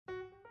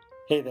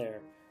Hey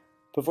there.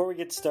 Before we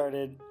get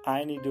started,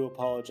 I need to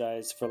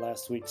apologize for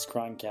last week's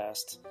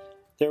Chroncast.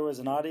 There was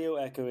an audio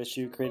echo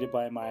issue created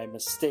by my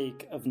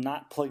mistake of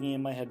not plugging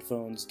in my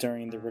headphones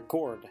during the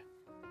record.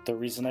 The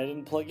reason I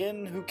didn't plug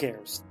in, who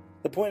cares?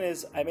 The point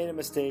is, I made a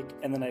mistake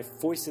and then I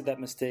foisted that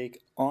mistake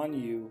on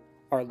you,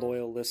 our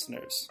loyal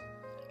listeners.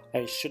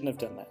 I shouldn't have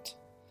done that.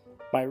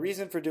 My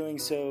reason for doing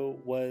so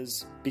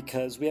was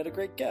because we had a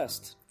great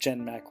guest,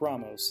 Jen Mac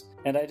Ramos,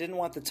 and I didn't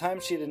want the time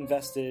she had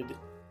invested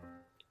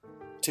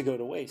to go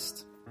to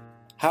waste.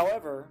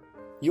 However,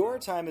 your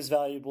time is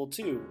valuable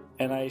too,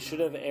 and I should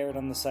have erred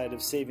on the side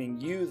of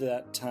saving you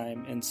that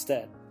time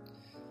instead.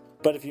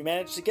 But if you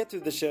managed to get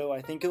through the show,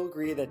 I think you'll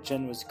agree that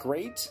Jen was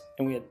great,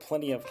 and we had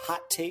plenty of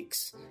hot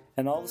takes,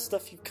 and all the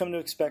stuff you've come to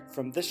expect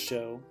from this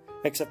show,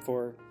 except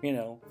for,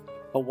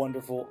 a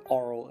wonderful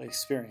oral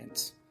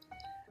experience.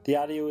 The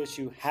audio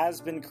issue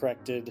has been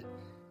corrected,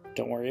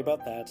 don't worry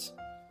about that,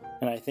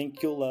 and I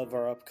think you'll love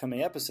our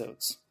upcoming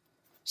episodes.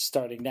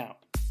 Starting now.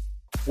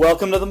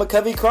 Welcome to the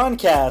McCovey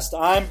Chroncast.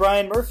 I'm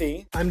Brian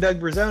Murphy. I'm Doug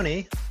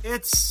Brazzoni.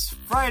 It's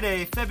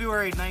Friday,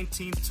 February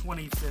 19th,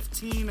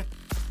 2015,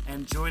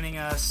 and joining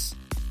us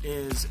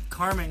is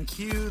Carmen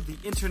Q, the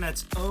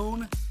internet's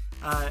own.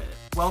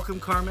 Welcome,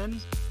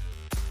 Carmen.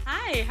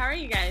 Hi, how are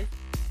you guys?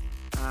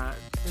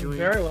 Doing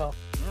very well.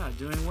 Yeah,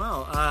 doing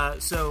well.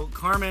 So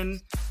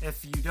Carmen,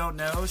 if you don't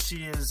know,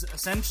 she's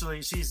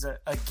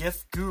a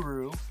GIF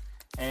guru,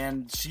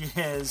 and she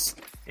is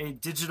a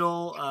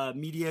digital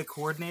media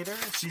coordinator.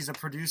 She's a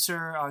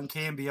producer on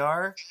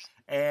KMBR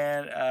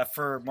and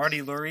for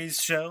Marty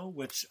Lurie's show,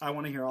 which I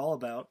want to hear all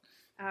about.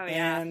 Oh,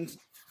 yeah.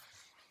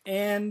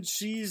 And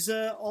she's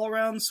an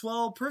all-around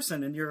swell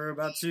person, and you're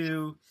about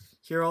to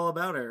hear all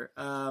about her.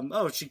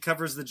 She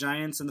covers the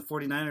Giants and the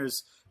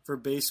 49ers for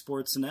Bay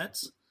Sports Net.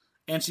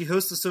 And she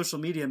hosts a social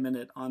media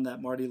minute on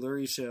that Marty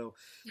Lurie show.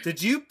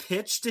 Did you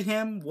pitch to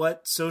him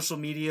what social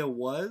media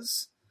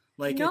was?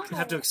 Like, no.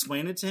 Have to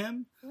explain it to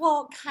him?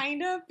 Well,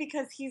 kind of,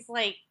 because he's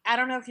like, I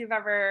don't know if you've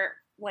ever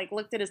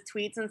looked at his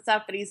tweets and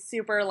stuff, but he's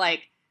super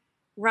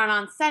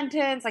run-on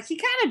sentence. He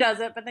kind of does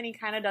it, but then he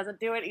kind of doesn't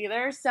do it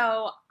either.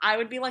 So I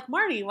would be like,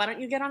 Marty, why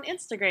don't you get on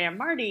Instagram?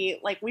 Marty,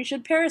 we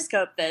should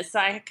Periscope this. So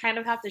I kind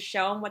of have to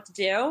show him what to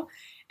do.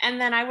 And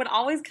then I would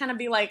always kind of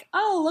be like,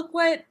 oh, look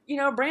what,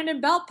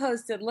 Brandon Belt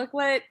posted. Look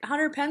what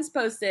Hunter Pence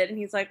posted. And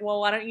he's like, well,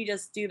 why don't you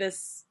just do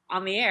this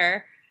on the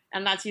air?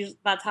 And that's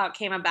how it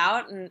came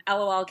about. And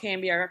LOL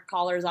KMBR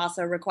callers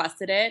also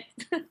requested it.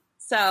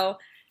 So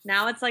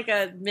now it's like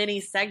a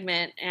mini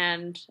segment.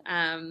 And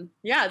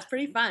it's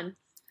pretty fun.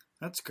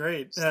 That's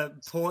great.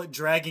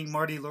 Dragging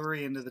Marty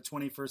Lurie into the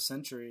 21st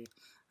century.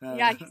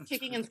 Yeah, he's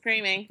kicking and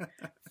screaming.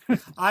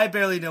 I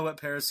barely know what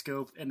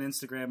Periscope and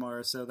Instagram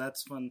are, so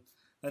that's fun.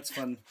 That's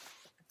fun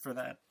for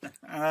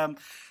that.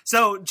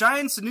 So,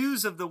 Giants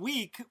news of the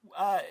week.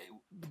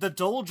 The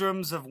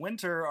doldrums of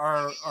winter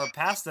are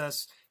past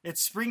us. It's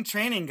spring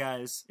training,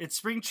 guys. It's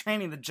spring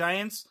training. The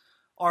Giants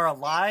are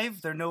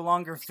alive. They're no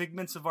longer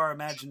figments of our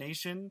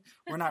imagination.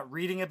 We're not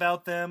reading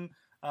about them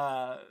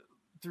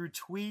through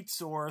tweets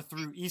or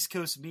through East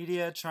Coast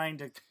media trying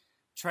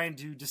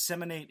to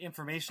disseminate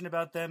information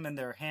about them in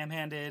their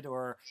ham-handed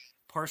or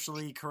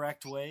partially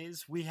correct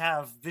ways. We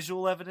have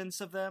visual evidence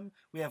of them.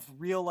 We have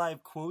real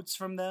live quotes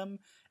from them,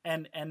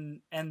 and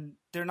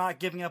they're not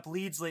giving up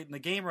leads late in the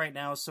game right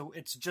now, so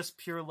it's just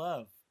pure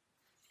love.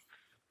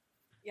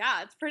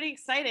 Yeah, it's pretty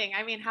exciting.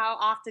 I mean, how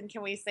often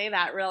can we say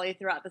that really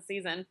throughout the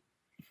season?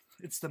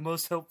 It's the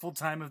most hopeful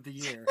time of the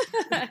year.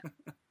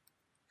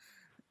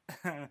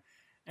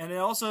 And it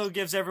also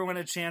gives everyone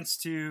a chance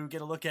to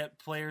get a look at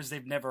players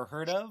they've never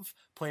heard of,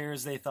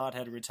 players they thought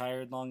had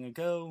retired long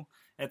ago,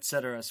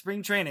 etc.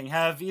 Spring training.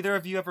 Have either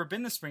of you ever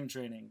been to spring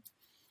training?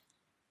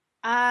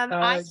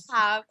 I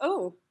have.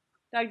 Oh,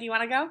 Doug, do you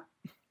want to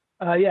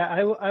go? Yeah,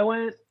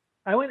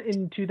 I went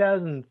in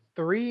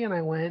 2003, and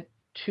I went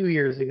 2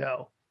 years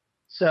ago.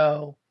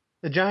 So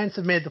the Giants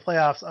have made the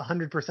playoffs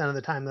 100% of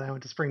the time that I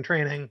went to spring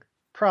training.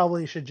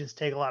 Probably should just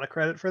take a lot of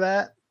credit for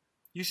that.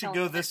 You should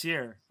go this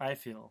year, I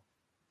feel.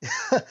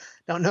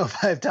 Don't know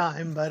if I have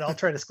time, but I'll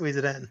try to squeeze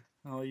it in.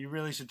 Oh, you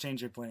really should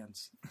change your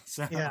plans.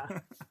 So. Yeah.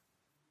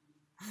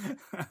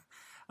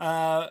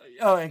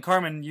 And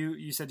Carmen,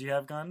 you said you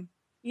have gone?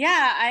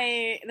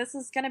 Yeah, this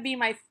is going to be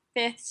my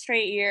 5th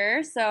straight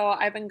year. So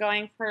I've been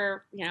going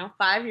for,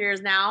 5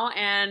 years now,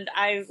 and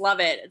I love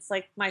it. It's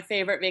my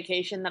favorite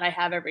vacation that I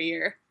have every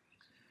year.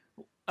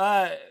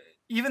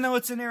 Even though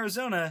it's in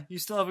Arizona, you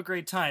still have a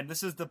great time.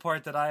 This is the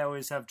part that I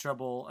always have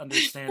trouble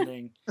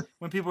understanding.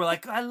 When people are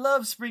like, I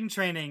love spring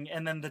training,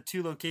 and then the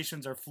two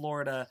locations are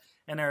Florida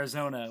and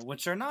Arizona,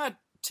 which are not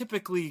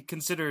typically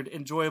considered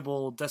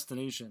enjoyable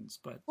destinations.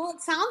 Well,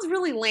 it sounds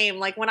really lame.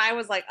 When I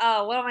was like,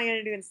 oh, what am I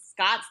going to do in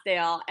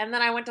Scottsdale? And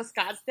then I went to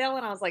Scottsdale,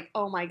 and I was like,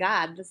 oh my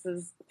God, this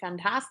is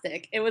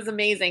fantastic. It was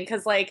amazing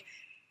because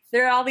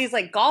there are all these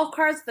golf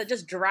carts that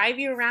just drive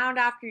you around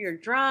after you're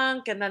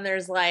drunk, and then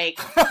there's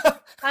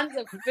tons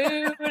of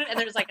food, and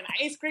there's an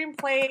ice cream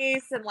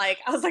place, and I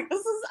was like,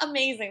 this is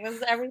amazing. This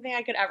is everything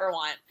I could ever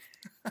want.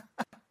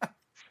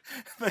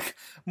 Like,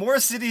 more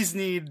cities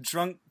need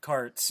drunk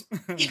carts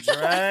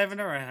driving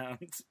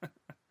around.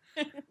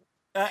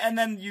 And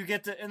then you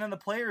get to, and then the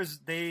players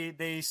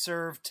they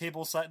serve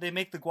tableside. They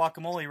make the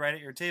guacamole right at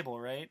your table,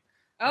 right?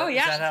 Oh Is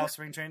yeah, that how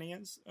spring training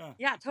is? Oh.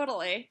 Yeah,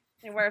 totally.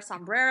 They wear a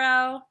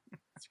sombrero.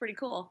 It's pretty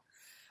cool.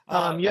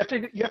 You have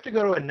to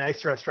go to a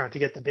nice restaurant to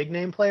get the big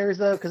name players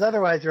though, because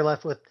otherwise you're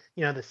left with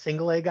the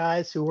single A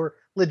guys who were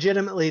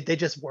legitimately they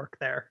just work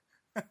there.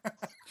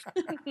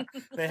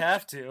 They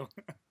have to.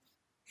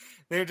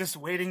 They're just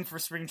waiting for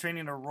spring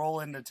training to roll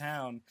into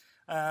town.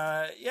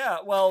 Yeah,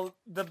 well,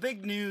 the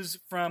big news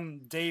from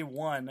day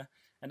one,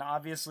 and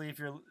obviously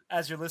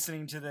as you're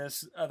listening to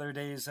this, other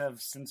days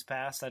have since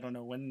passed. I don't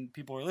know when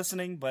people are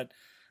listening, but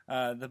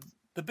the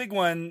big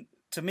one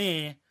to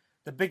me,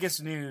 the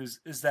biggest news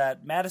is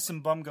that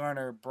Madison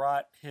Bumgarner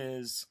brought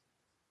his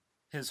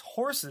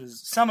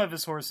horses, some of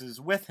his horses,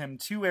 with him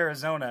to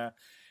Arizona,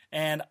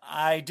 and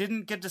I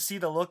didn't get to see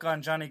the look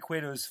on Johnny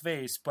Cueto's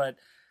face, but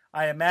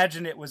I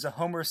imagine it was a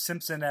Homer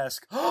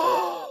Simpson-esque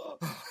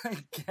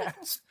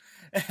gasp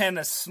and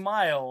a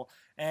smile,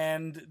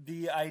 and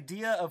the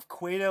idea of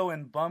Cueto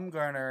and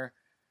Bumgarner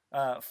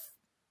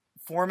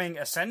forming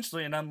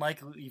essentially an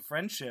unlikely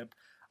friendship.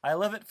 I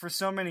love it for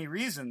so many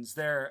reasons.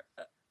 They're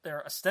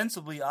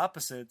ostensibly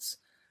opposites,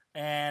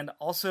 and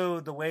also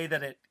the way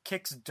that it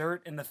kicks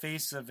dirt in the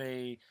face of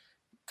a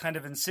kind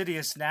of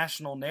insidious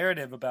national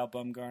narrative about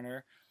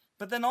Bumgarner.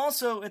 But then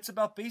also it's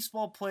about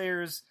baseball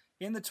players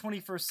in the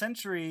 21st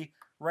century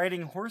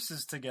riding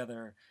horses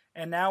together.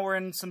 And now we're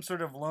in some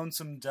sort of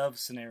lonesome dove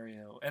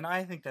scenario. And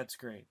I think that's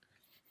great.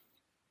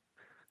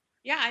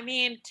 Yeah, I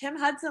mean, Tim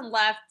Hudson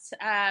left,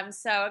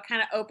 so it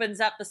kind of opens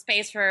up the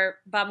space for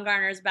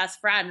Bumgarner's best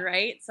friend,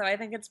 right? So I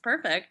think it's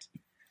perfect.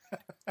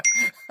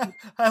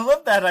 I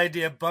love that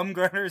idea.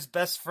 Bumgarner's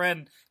best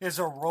friend is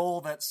a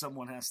role that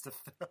someone has to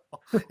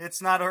fill.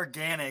 It's not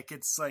organic.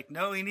 It's like,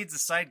 no, he needs a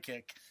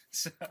sidekick.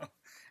 So,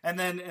 and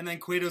then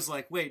Cueto's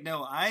like, wait,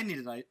 no, I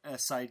needed a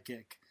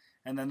sidekick.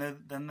 And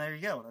then there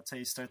you go. That's how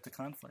you start the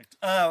conflict.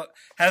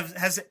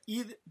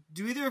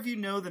 Do either of you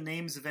know the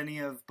names of any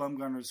of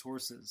Bumgarner's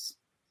horses?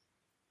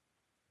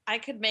 I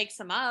could make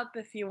some up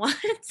if you want.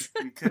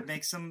 We could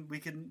make some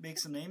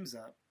names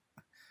up.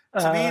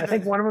 I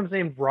think one of them's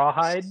named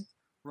Rawhide.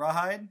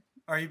 Rawhide?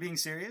 Are you being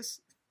serious?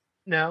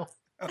 No.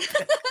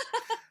 Okay.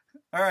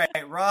 All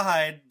right,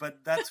 Rawhide,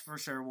 but that's for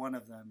sure one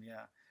of them,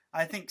 yeah.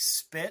 I think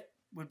Spit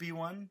would be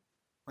one.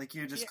 Like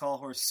you just call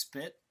horse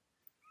Spit.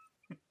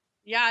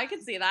 Yeah, I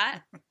could see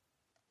that.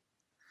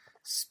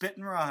 Spit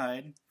and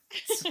Rawhide.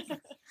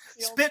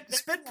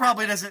 Spit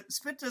probably doesn't.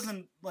 Spit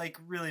doesn't like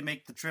really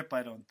make the trip,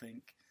 I don't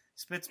think.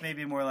 Spit's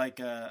maybe more like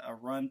a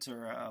runt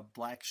or a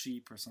black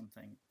sheep or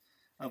something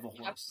of a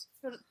horse.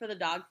 For the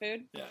dog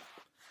food?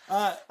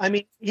 Yeah. I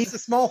mean, he's a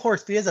small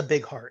horse, but he has a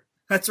big heart.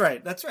 That's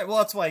right. Well,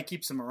 that's why he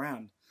keeps him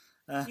around.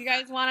 You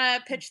guys want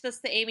to pitch this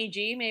to Amy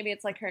G? Maybe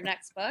it's like her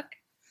next book.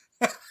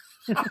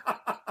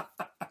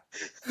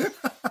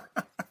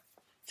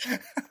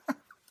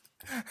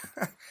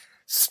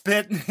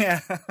 Spit, yeah.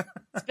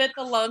 Spit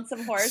the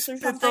lonesome horse or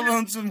something? Spit the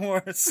lonesome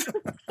horse.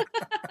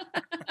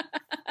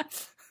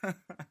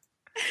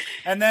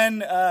 And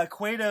then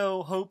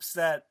Cueto hopes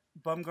that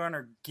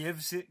Bumgarner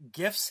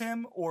gifts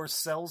him or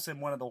sells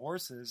him one of the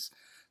horses.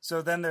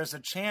 So then there's a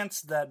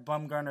chance that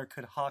Bumgarner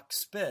could hawk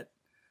Spit.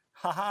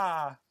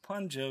 Haha,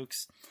 pun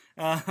jokes.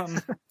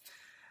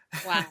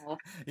 Wow.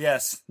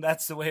 Yes,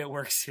 that's the way it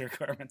works here,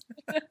 Carmen.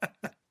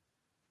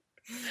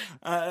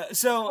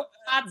 So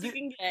lots you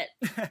can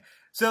get.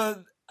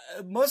 So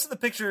most of the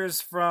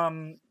pictures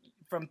from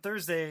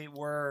Thursday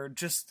were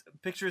just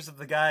pictures of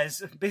the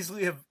guys,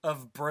 basically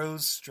of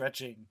bros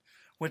stretching,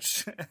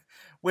 which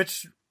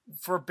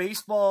for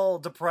baseball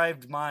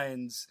deprived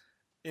minds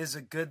is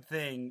a good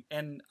thing.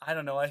 And I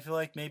don't know, I feel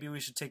like maybe we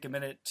should take a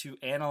minute to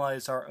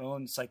analyze our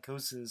own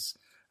psychosis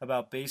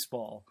about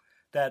baseball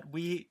that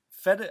we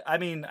fed it. I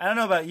mean, I don't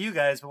know about you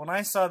guys, but when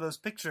I saw those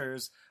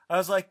pictures, I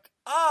was like,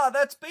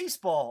 that's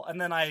baseball. And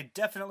then I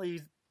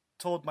definitely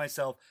told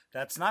myself,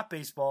 that's not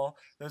baseball.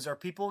 Those are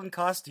people in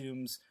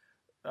costumes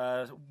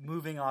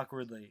moving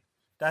awkwardly.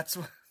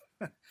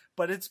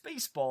 But it's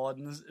baseball at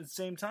the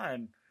same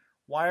time.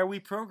 Why are we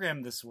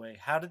programmed this way?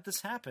 How did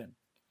this happen?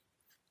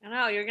 I don't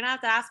know. You're going to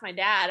have to ask my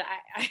dad.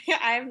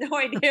 I have no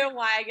idea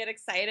why I get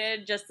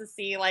excited just to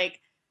see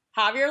like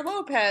Javier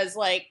Lopez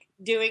like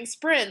doing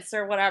sprints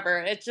or whatever.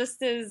 It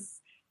just is,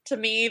 to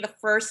me, the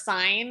first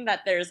sign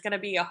that there's going to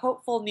be a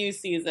hopeful new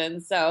season.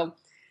 So,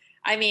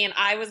 I mean,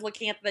 I was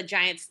looking at the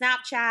Giants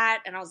Snapchat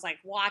and I was like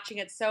watching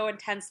it so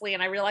intensely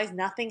and I realized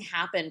nothing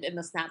happened in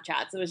the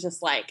Snapchats. It was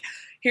just like,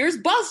 here's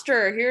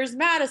Buster, here's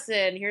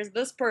Madison, here's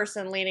this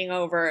person leaning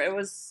over. It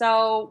was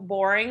so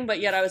boring, but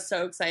yet I was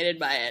so excited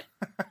by it.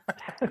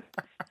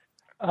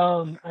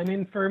 I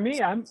mean, for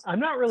me, I'm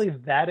not really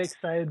that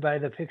excited by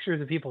the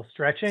pictures of people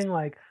stretching.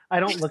 Like,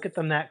 I don't look at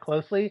them that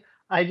closely.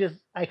 I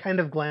kind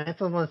of glance at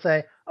them and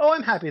say, oh,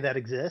 I'm happy that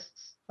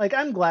exists. Like,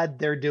 I'm glad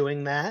they're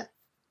doing that.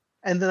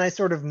 And then I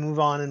sort of move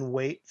on and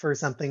wait for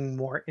something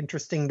more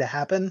interesting to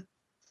happen.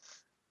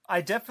 I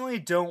definitely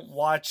don't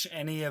watch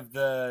any of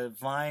the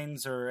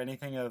vines or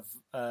anything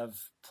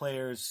of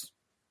players,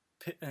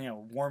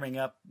 warming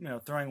up,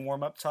 throwing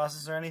warm up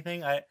tosses or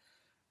anything.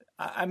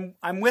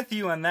 I'm with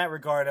you in that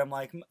regard. I'm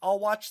like, I'll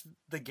watch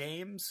the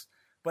games,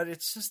 but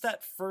it's just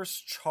that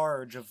first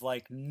charge of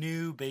like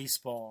new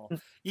baseball,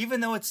 even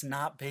though it's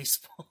not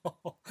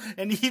baseball,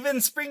 and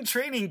even spring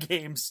training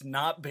games,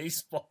 not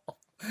baseball,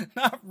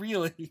 not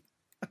really.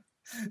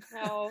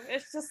 No,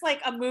 it's just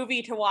like a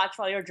movie to watch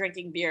while you're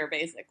drinking beer,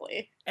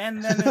 basically.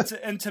 And then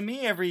and to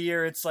me every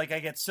year it's like I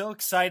get so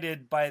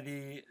excited by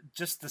the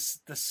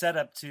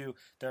setup to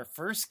their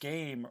first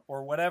game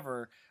or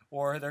whatever,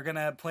 or they're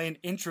gonna play an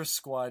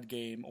intra-squad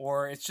game,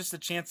 or it's just a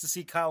chance to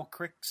see Kyle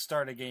Crick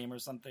start a game or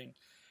something,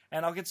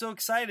 and I'll get so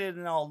excited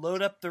and I'll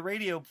load up the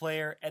radio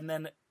player and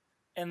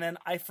then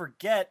I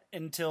forget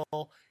until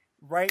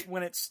right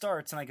when it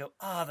starts and I go,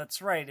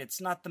 that's right, it's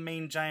not the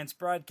main Giants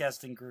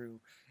broadcasting crew.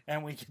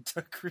 And we get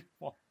to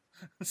Greenwald.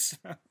 So,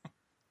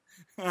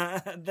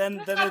 then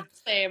the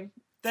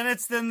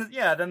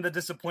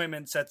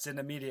disappointment sets in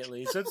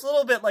immediately. So it's a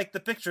little bit like the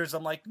pictures.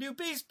 I'm like, new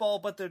baseball,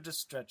 but they're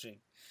just stretching.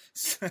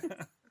 So,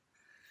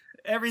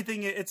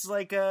 everything. It's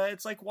like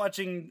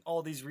watching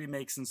all these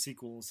remakes and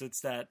sequels. It's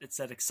that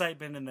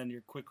excitement, and then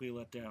you're quickly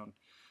let down.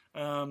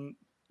 Do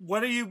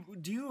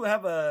you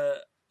have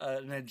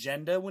an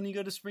agenda when you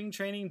go to spring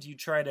training? Do you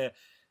try to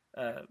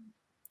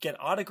get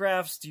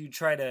autographs? Do you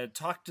try to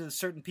talk to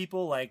certain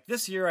people? Like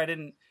this year, I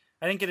didn't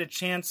get a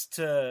chance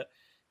to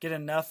get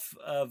enough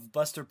of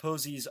Buster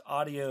Posey's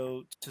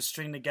audio to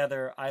string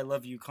together "I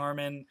love you,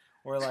 Carmen"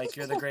 or like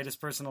 "You're the greatest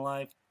person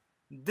alive."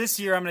 This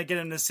year, I'm gonna get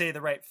him to say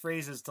the right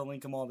phrases to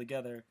link them all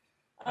together.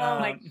 Oh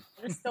my!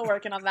 We're still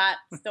working on that.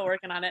 Still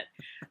working on it.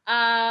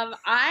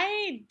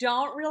 I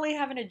don't really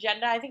have an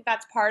agenda. I think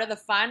that's part of the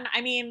fun. I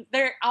mean,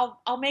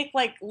 I'll make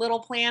like little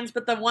plans,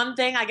 but the one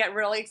thing I get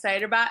really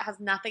excited about has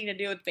nothing to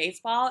do with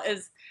baseball.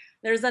 Is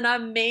there's an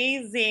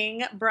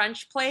amazing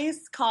brunch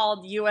place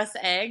called US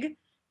Egg.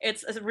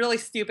 It's a really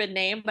stupid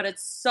name, but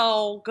it's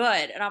so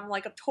good, and I'm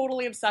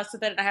totally obsessed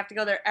with it. And I have to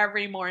go there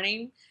every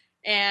morning,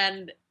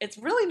 and it's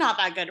really not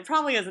that good. It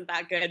probably isn't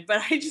that good,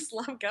 but I just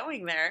love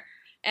going there.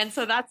 And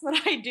so that's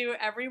what I do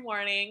every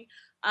morning.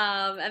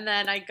 And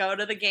then I go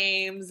to the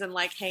games and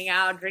hang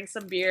out, drink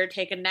some beer,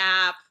 take a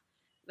nap,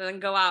 then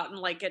go out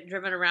and get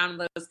driven around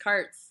in those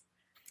carts.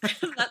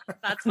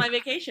 That's my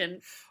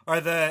vacation.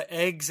 Are the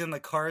eggs and the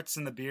carts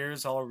and the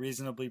beers all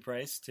reasonably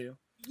priced too?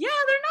 Yeah,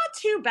 they're not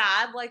too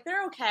bad.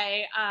 They're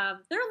okay.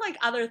 There are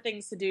other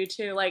things to do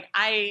too.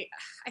 I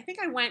think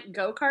I went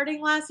go-karting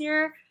last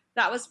year.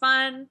 That was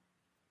fun.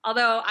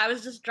 Although I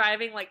was just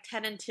driving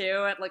 10 and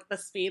 2 at the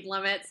speed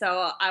limit,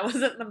 so I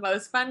wasn't the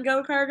most fun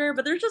go-karter,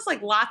 but there's just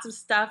lots of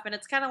stuff, and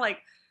it's kind of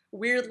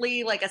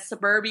weirdly a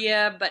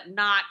suburbia, but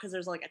not, because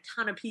there's a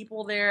ton of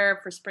people there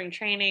for spring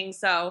training.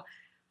 So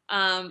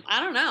I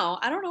don't know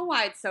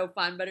why it's so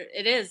fun, but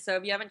it is. So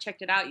if you haven't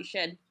checked it out, you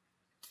should.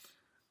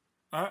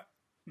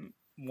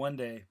 One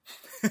day.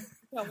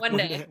 Well, one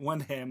day. One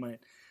day I might.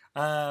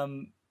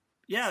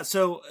 Yeah,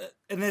 so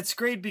and it's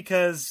great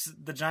because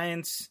the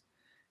Giants,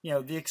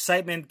 the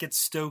excitement gets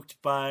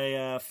stoked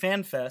by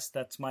FanFest.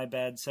 That's my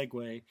bad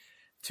segue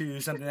to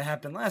something that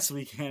happened last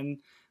weekend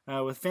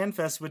with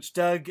FanFest, which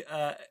Doug,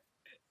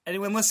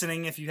 anyone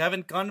listening, if you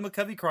haven't gone to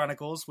McCovey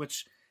Chronicles,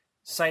 which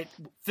site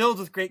filled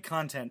with great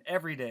content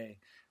every day,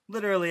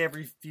 literally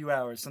every few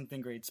hours,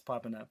 something great's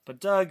popping up. But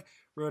Doug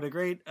wrote a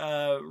great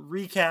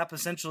recap,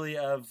 essentially,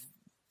 of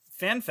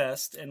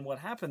FanFest and what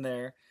happened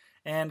there.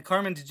 And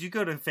Carmen, did you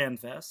go to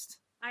FanFest?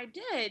 I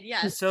did,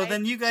 yes. So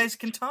then you guys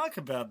can talk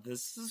about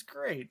this. This is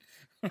great.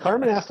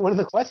 Carmen asked one of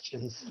the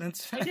questions.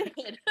 That's right. I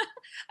did.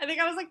 I think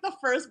I was the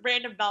first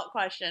Brandon Belt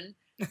question.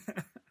 Which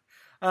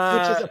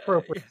is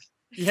appropriate.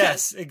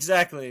 Yes,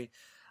 exactly.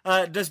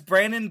 Does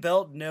Brandon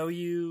Belt know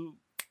you?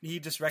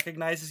 He just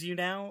recognizes you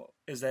now?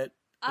 Is it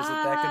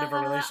that good of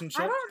a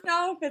relationship? I don't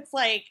know if it's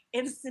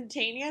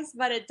instantaneous,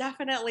 but it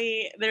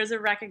definitely, there's a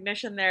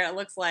recognition there. It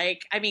looks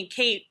like,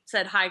 Kate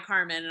said hi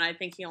Carmen, and I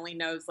think he only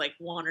knows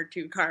one or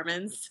two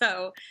Carmens,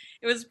 so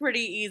it was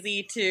pretty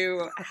easy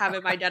to have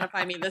him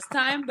identify me this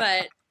time.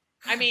 But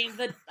I think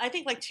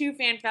 2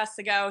 FanFests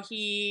ago,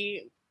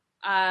 he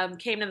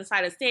came to the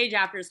side of the stage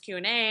after his Q&A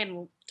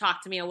and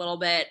talked to me a little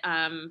bit,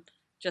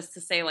 just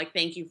to say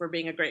thank you for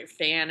being a great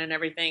fan and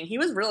everything. He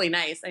was really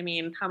nice. How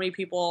many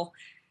people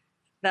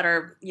that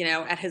are,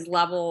 at his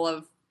level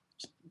of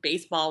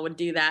baseball would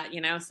do that,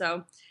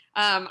 So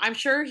I'm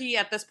sure he,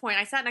 at this point,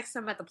 I sat next to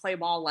him at the play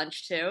ball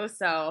lunch too.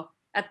 So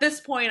at this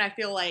point, I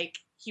feel like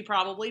he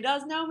probably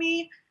does know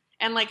me.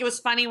 And it was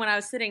funny when I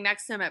was sitting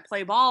next to him at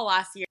play ball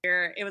last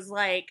year, it was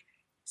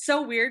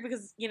so weird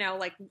because,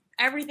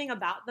 everything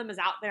about them is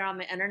out there on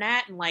the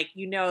internet and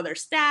their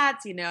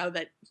stats,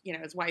 that,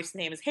 his wife's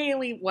name is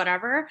Haley,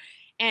 whatever.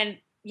 And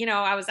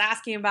I was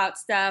asking about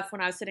stuff when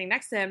I was sitting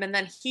next to him, and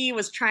then he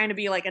was trying to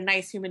be a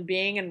nice human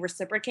being and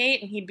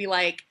reciprocate, and he'd be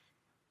like,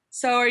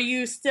 so are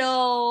you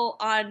still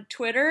on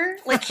Twitter?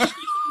 He was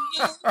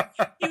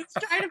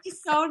trying to be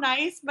so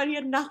nice, but he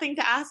had nothing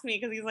to ask me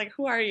because he's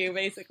who are you,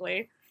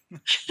 basically?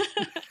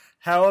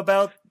 How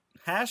about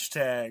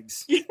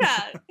hashtags?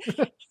 Yeah.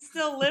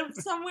 Still lived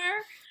somewhere.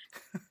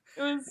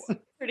 It was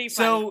pretty funny.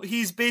 So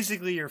he's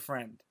basically your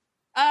friend.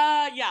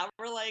 Yeah,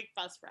 we're like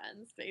best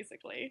friends,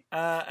 basically.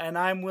 And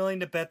I'm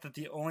willing to bet that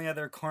the only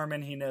other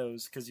Carmen he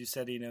knows, because you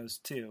said he knows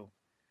two,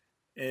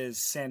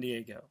 is San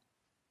Diego.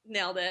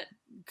 Nailed it.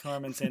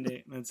 Carmen San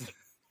Diego.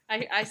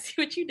 I see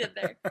what you did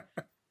there.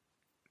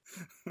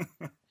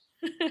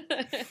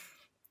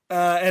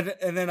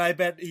 And then I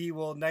bet he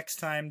will, next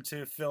time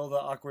to fill the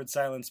awkward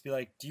silence, be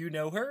like, "Do you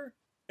know her?"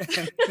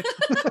 And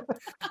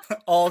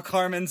all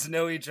Carmens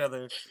know each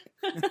other.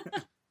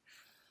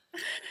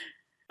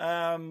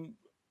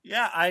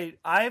 Yeah,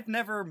 I've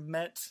never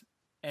met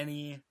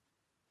any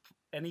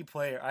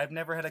player. I've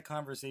never had a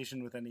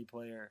conversation with any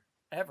player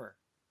ever.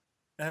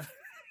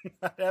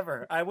 Not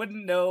ever. I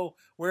wouldn't know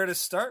where to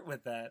start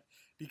with that,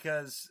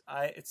 because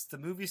it's the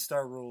movie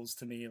star rules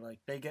to me. Like,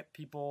 they get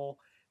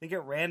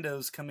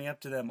randos coming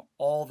up to them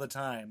all the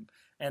time,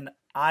 and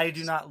I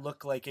do not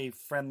look like a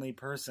friendly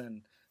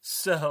person.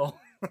 So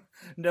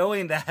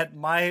knowing that,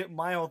 my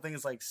whole thing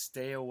is like,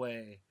 stay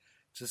away,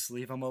 just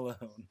leave them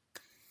alone.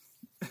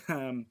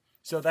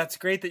 So that's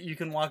great that you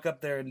can walk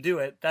up there and do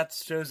it. That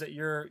shows that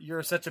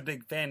you're such a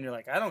big fan. You're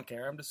like, I don't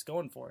care, I'm just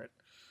going for it.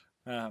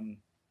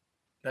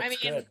 That's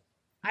good.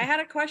 I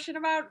had a question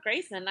about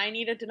Grayson. I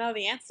needed to know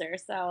the answer,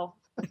 so.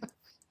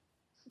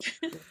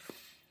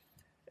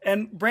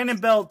 And Brandon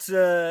Belt,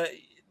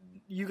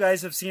 you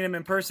guys have seen him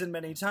in person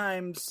many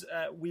times.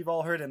 We've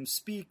all heard him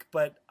speak,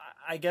 but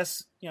I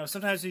guess,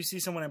 sometimes when you see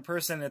someone in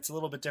person, it's a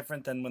little bit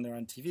different than when they're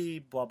on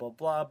TV, blah, blah,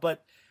 blah.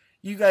 But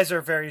you guys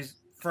are very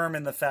firm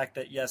in the fact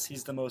that, yes,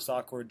 he's the most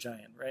awkward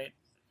Giant, right?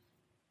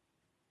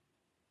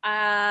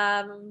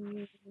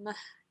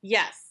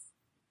 Yes.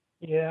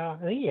 Yeah,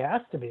 I think he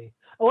has to be.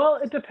 Well,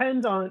 it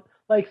depends on,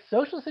 like,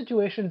 social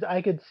situations.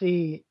 I could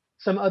see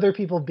some other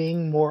people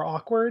being more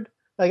awkward.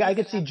 Like, I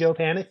could see Joe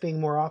Panic being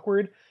more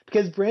awkward,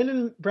 because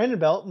Brandon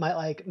Belt might,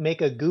 like,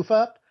 make a goof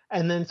up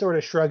and then sort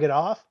of shrug it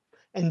off.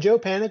 And Joe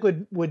Panic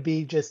would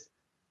be just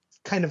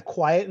kind of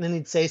quiet, and then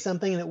he'd say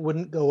something and it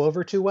wouldn't go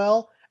over too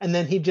well. And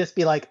then he'd just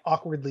be, like,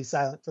 awkwardly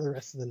silent for the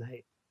rest of the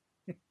night.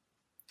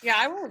 Yeah,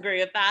 I will agree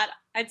with that.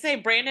 I'd say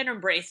Brandon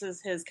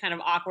embraces his kind of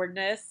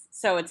awkwardness,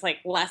 so it's, like,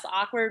 less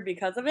awkward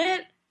because of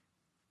it.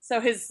 So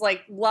his,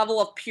 like, level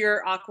of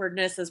pure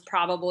awkwardness is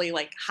probably,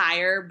 like,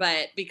 higher,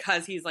 but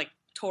because he's, like,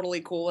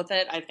 totally cool with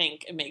it, I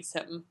think it makes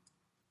him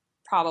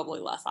probably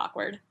less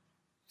awkward.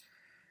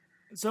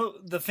 So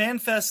the Fan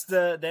Fest,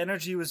 the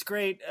energy was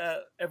great.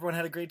 Everyone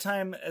had a great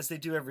time, as they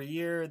do every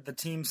year. The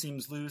team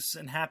seems loose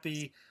and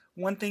happy.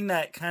 One thing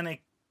that kind of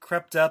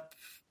crept up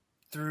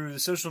through the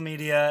social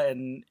media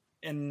and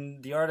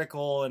in the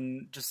article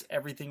and just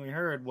everything we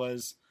heard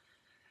was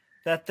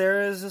that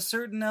there's a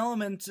certain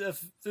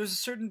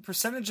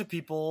percentage of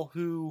people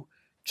who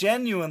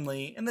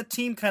genuinely, and the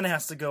team kind of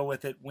has to go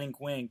with it,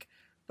 wink, wink,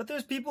 but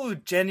there's people who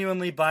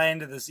genuinely buy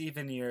into this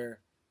even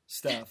year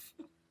stuff.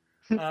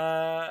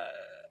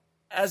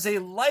 As a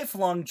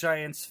lifelong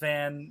Giants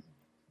fan,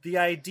 the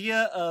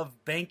idea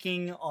of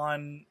banking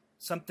on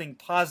something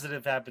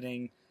positive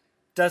happening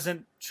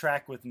doesn't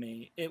track with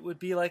me. It would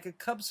be like a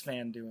Cubs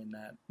fan doing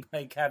that,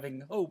 like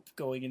having hope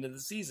going into the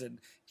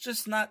season. It's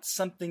just not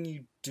something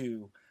you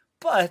do.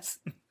 But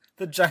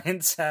the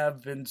Giants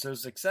have been so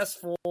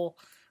successful,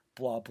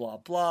 blah, blah,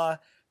 blah.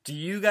 Do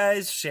you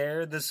guys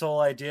share this whole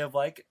idea of,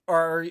 like,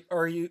 or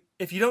are you,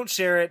 if you don't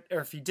share it, or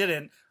if you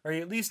didn't, are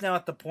you at least now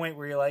at the point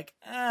where you're like,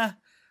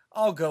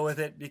 I'll go with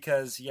it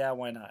because, yeah,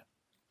 why not?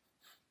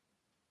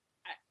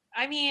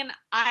 I mean,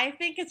 I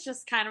think it's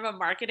just kind of a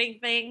marketing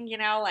thing,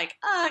 like,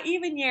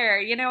 even year,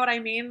 you know what I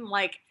mean?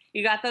 Like,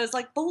 you got those,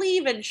 like,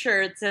 Believe in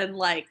shirts and,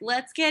 like,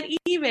 let's get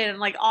even, and,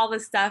 like, all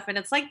this stuff, and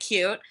it's, like,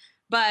 cute,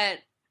 but,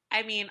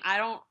 I mean,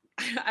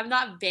 I'm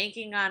not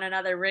banking on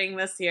another ring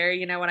this year,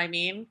 you know what I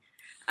mean?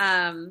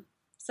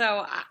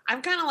 So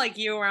I'm kind of like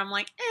you, where I'm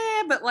like,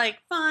 but, like,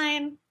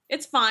 fine,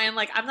 it's fine,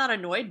 like, I'm not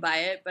annoyed by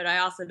it, but I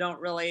also don't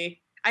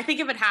really, I think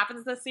if it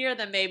happens this year,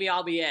 then maybe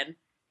I'll be in.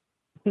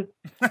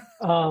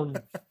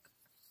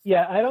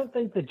 Yeah, I don't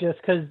think that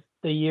just because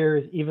the year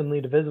is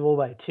evenly divisible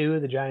by 2,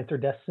 the Giants are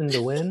destined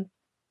to win.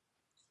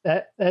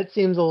 That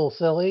seems a little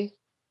silly,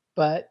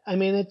 but I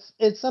mean,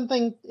 it's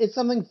something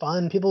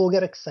fun. People will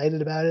get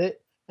excited about it,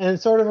 and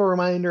it's sort of a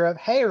reminder of,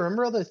 hey,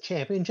 remember all those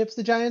championships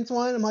the Giants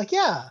won? I'm like,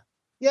 yeah,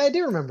 I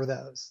do remember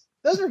those.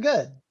 Those were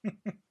good.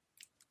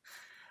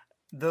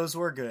 Those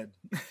were good.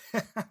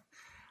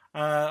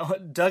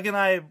 Doug and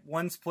I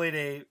once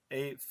played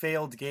a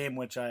failed game,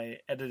 which I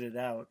edited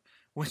out,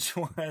 which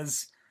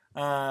was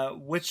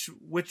which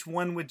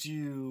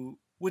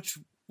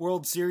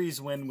World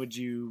Series win would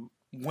you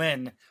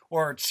win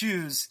or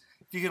choose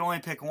if you could only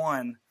pick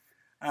one?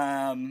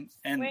 And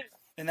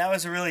that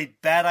was a really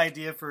bad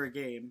idea for a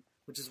game,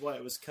 which is why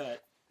it was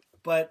cut.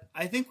 But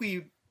I think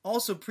we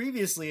also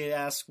previously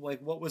asked,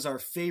 like, what was our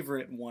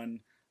favorite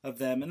one of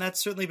them, and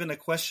that's certainly been a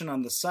question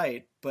on the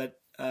site. But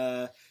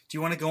do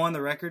you want to go on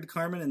the record,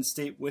 Carmen, and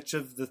state which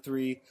of the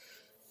 3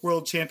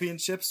 World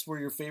Championships were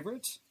your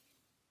favorite?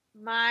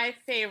 My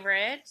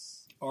favorite.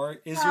 Or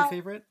is your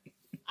favorite?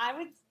 I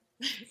would.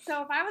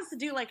 So if I was to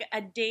do like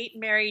a date,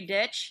 marry,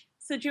 ditch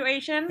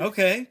situation,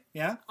 okay,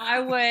 yeah, I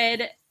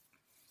would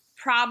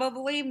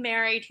probably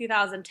marry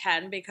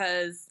 2010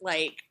 because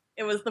like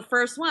it was the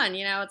first one.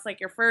 You know, it's like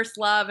your first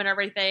love and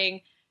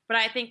everything. But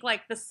I think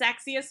like the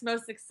sexiest,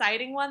 most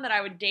exciting one that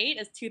I would date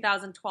is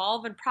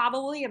 2012, and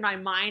probably in my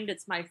mind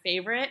it's my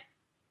favorite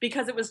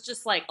because it was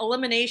just like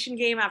elimination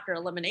game after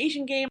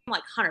elimination game.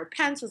 Like Hunter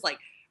Pence was like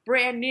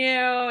brand new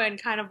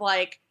and kind of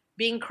like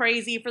being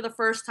crazy for the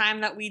first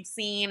time that we'd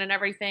seen and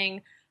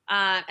everything.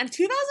 And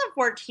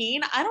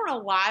 2014, I don't know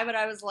why, but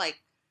I was like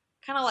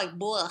kind of like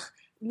blah.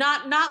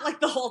 Not like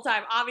the whole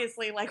time.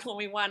 Obviously, like when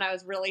we won, I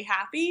was really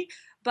happy,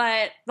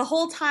 but the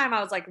whole time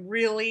I was like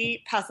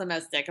really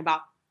pessimistic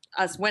about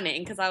us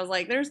winning because I was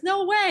like, there's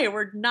no way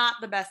we're not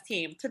the best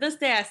team. To this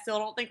day, I still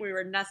don't think we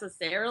were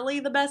necessarily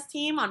the best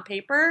team on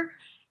paper,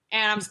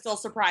 and I'm still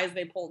surprised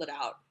they pulled it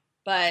out.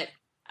 But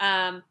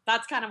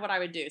that's kind of what I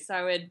would do. So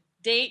I would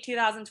date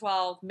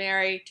 2012,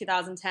 marry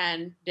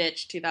 2010,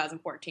 ditch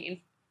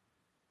 2014.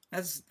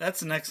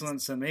 That's an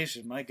excellent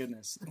summation. My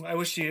goodness, I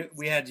wish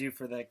we had you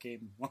for that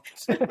game.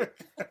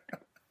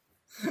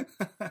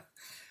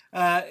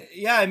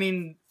 Yeah, I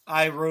mean,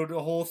 I wrote a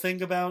whole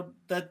thing about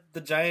that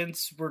the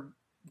Giants were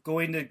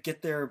going to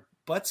get their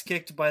butts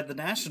kicked by the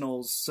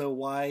Nationals, so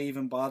why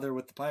even bother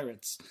with the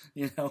Pirates?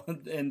 You know,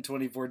 in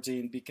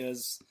 2014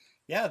 because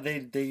yeah,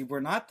 they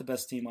were not the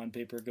best team on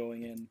paper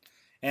going in,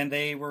 and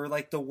they were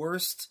like the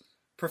worst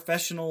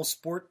professional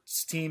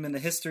sports team in the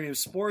history of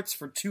sports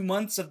for 2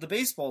 months of the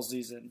baseball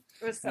season.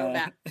 It was so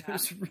bad. It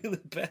was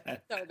really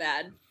bad. So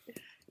bad.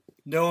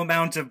 No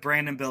amount of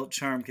Brandon Belt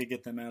charm could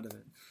get them out of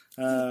it.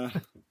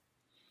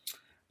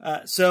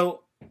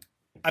 So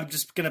I'm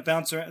just going to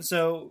bounce around.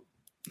 So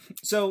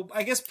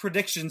I guess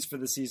predictions for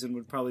the season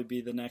would probably be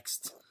the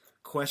next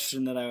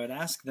question that I would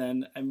ask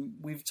then.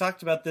 We've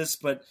talked about this,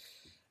 but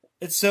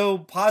it's so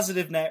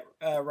positive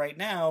right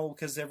now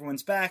because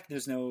everyone's back.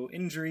 There's no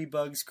injury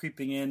bugs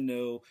creeping in.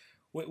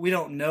 We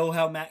don't know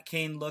how Matt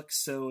Cain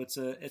looks, so it's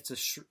a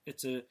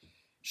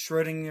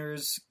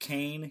Schrodinger's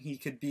Cain. He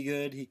could be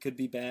good, he could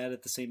be bad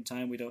at the same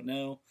time. We don't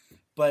know,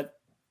 but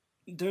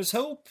there's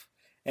hope.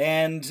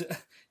 And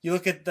you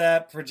look at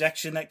that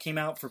projection that came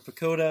out for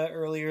PECOTA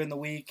earlier in the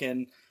week,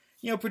 and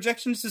you know,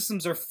 projection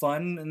systems are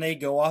fun and they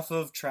go off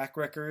of track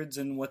records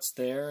and what's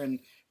there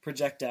and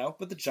project out,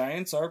 but the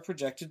Giants are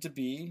projected to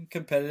be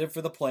competitive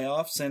for the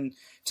playoffs, and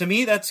to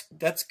me that's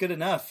good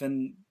enough.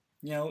 And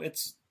you know,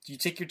 you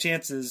take your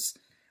chances.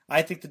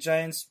 I think the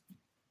Giants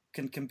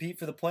can compete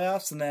for the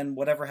playoffs, and then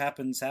whatever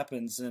happens.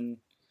 And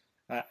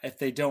if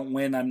they don't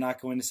win, I'm not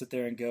going to sit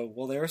there and go,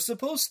 well, they were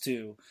supposed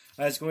to.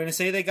 I was going to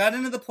say they got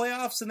into the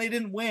playoffs and they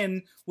didn't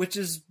win, which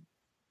is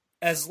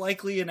as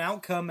likely an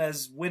outcome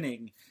as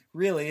winning.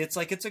 Really, it's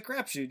like it's a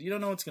crapshoot. You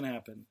don't know what's going to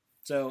happen.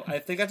 So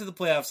if they got to the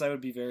playoffs,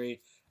 I'd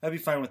be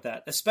fine with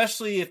that,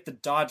 especially if the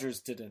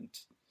Dodgers didn't.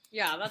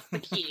 Yeah, that's the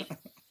key.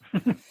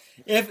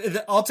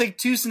 I'll take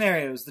two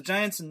scenarios: the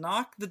Giants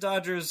knock the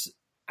Dodgers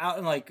out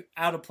of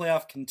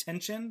playoff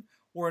contention,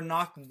 or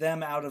knock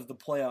them out of the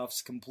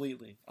playoffs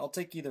completely. I'll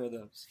take either of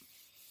those.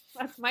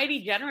 That's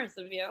mighty generous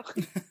of you.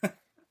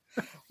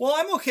 Well,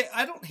 I'm okay.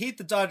 I don't hate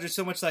the Dodgers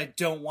so much that I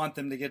don't want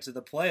them to get to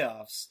the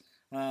playoffs.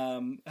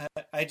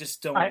 I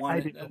just don't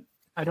want it.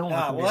 I don't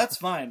want well, that's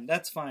fine.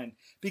 That's fine.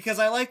 Because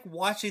I like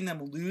watching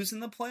them lose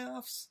in the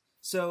playoffs.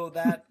 So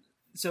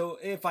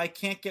if I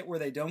can't get where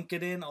they don't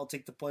get in, I'll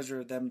take the pleasure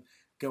of them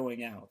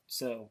going out.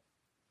 So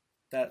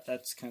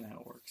that's kind of how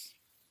it works.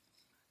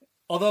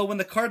 Although when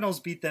the Cardinals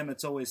beat them,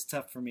 it's always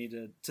tough for me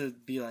to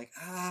be like,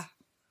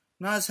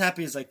 not as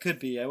happy as I could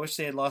be. I wish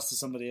they had lost to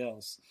somebody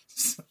else.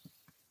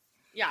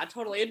 Yeah,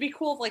 totally. It'd be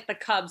cool if like the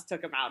Cubs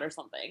took them out or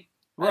something.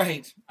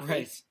 Right.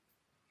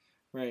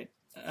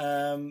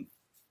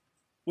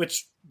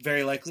 Which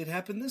very likely to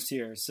happen this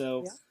year.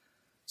 So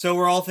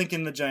we're all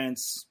thinking the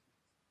Giants.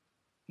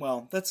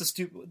 Well, that's a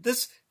stupid.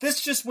 This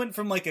just went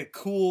from like a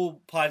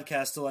cool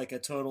podcast to like a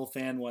total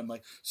fan one.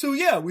 Like, so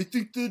yeah, we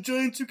think the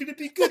Giants are going to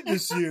be good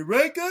this year,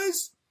 right,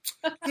 guys?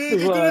 They're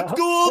going to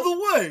go all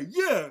the way,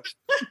 yeah.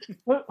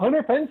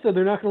 Hunter Pence said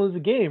they're not going to lose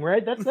a game,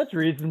 right? That's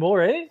reasonable,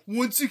 right?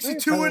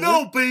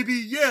 162-0,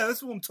 baby. Yeah,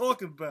 that's what I'm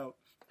talking about.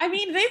 I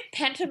mean, they've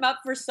pent him up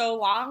for so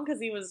long because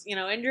he was,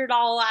 injured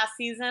all last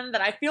season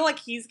that I feel like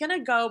he's going to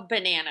go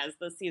bananas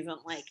this season.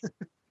 Like,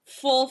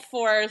 full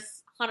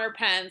force, Hunter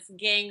Pence,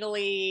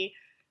 gangly,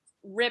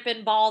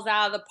 ripping balls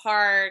out of the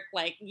park,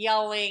 like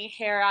yelling,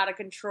 hair out of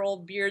control,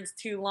 beard's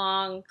too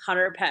long,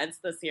 Hunter Pence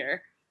this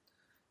year.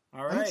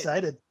 All right. I'm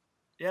excited.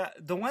 Yeah,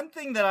 the one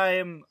thing that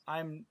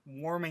I'm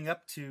warming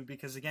up to,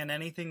 because again,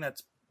 anything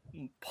that's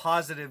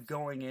positive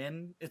going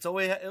in, it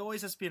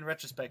always has to be in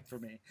retrospect for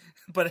me.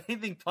 But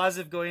anything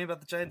positive going in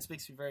about the Giants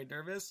makes me very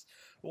nervous.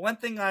 But one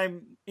thing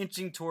I'm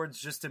inching towards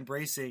just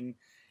embracing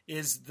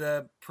is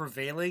the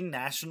prevailing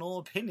national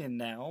opinion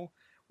now,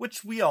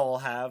 which we all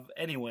have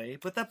anyway,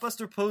 but that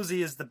Buster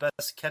Posey is the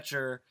best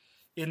catcher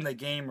in the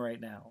game right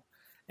now.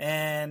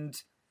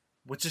 And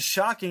which is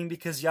shocking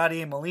because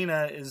Yadier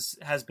Molina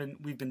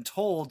we've been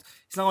told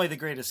he's not only the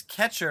greatest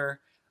catcher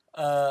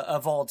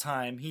of all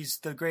time, he's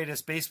the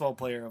greatest baseball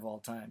player of all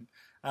time.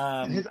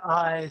 And his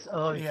eyes,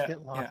 you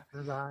get lost in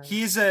his eyes.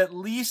 He's at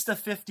least a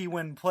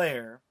 50-win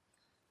player.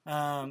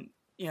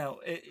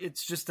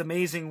 It's just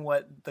amazing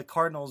what the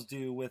Cardinals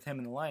do with him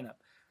in the lineup.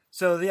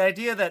 So the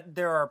idea that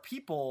there are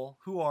people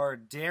who are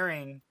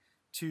daring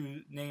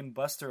to name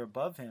Buster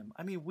above him,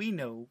 I mean, we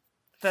know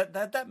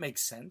that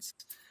makes sense.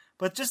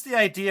 But just the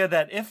idea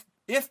that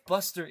if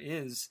Buster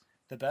is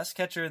the best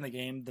catcher in the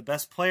game, the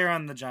best player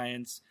on the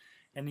Giants,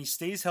 and he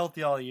stays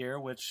healthy all year,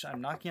 which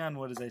I'm knocking on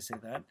wood as I say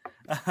that,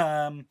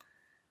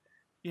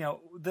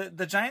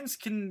 the Giants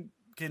can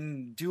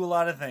do a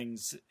lot of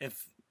things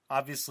if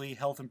obviously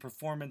health and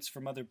performance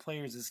from other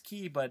players is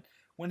key, but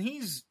when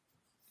he's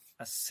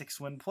a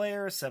 6-win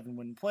player, a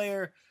 7-win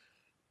player,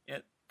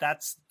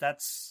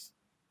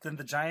 then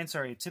the Giants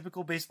are a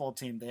typical baseball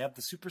team. They have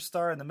the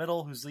superstar in the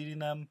middle who's leading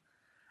them,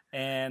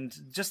 and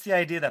just the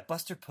idea that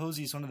Buster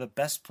Posey is one of the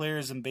best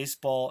players in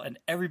baseball and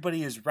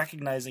everybody is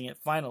recognizing it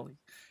finally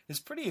is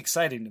pretty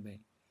exciting to me.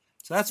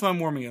 So that's what I'm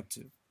warming up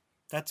to.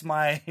 That's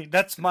my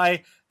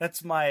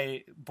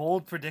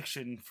bold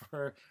prediction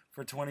for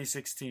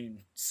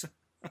 2016. So,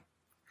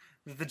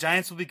 the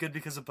Giants will be good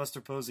because of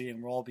Buster Posey,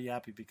 and we'll all be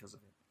happy because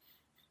of it.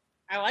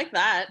 I like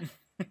that.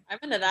 I'm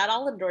into that.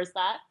 I'll endorse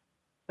that.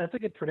 That's a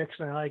good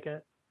prediction. I like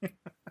it.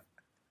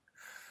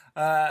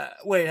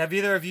 Wait, have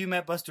either of you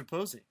met Buster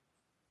Posey?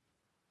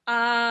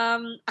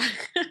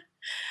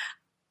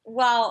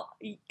 Well,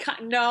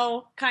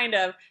 no, kind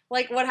of.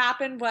 Like, what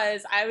happened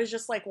was I was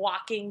just, like,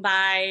 walking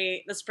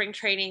by the spring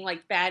training,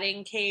 like,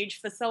 batting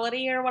cage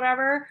facility or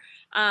whatever.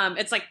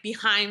 It's, like,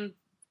 behind,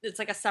 it's,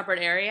 like, a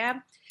separate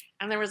area.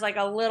 And there was, like,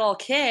 a little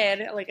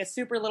kid, like, a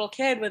super little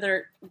kid with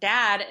her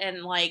dad,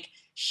 and, like,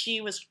 she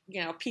was,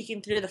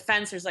 peeking through the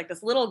fence. There's, like,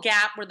 this little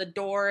gap where the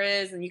door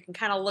is, and you can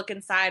kind of look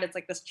inside. It's,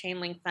 like, this chain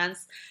link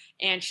fence.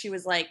 And she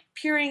was, like,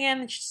 peering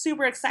in, and she's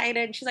super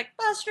excited. And she's like,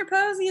 Buster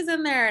Posey's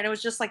in there. And it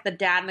was just, like, the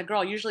dad and the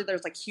girl. Usually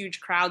there's, like, huge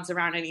crowds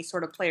around any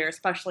sort of player,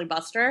 especially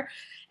Buster.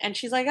 And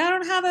she's like, I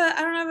don't have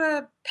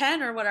a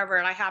pen or whatever.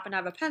 And I happen to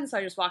have a pen, so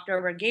I just walked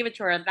over and gave it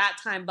to her. At that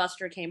time,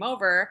 Buster came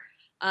over,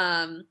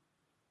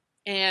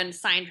 and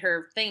signed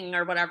her thing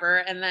or whatever,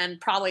 and then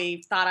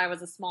probably thought I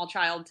was a small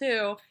child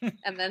too,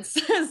 and then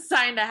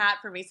signed a hat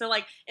for me. So,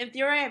 like, in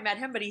theory, I met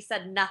him, but he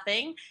said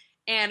nothing,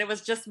 and it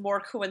was just more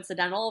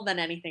coincidental than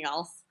anything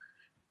else.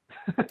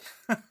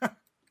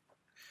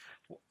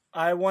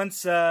 I once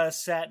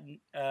sat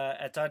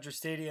at Dodger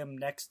Stadium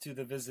next to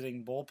the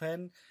visiting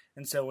bullpen,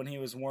 and so when he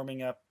was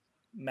warming up,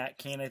 Matt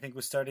Cain, I think,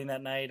 was starting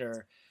that night,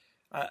 or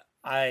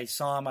I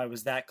saw him. I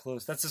was that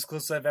close. That's as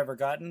close as I've ever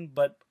gotten,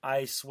 but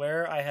I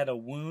swear I had a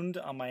wound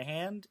on my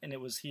hand, and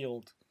it was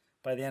healed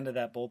by the end of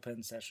that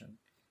bullpen session.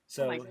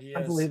 So I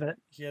believe it.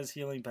 He has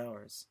healing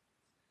powers.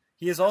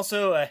 He is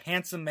also a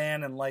handsome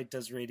man, and light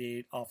does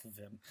radiate off of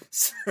him.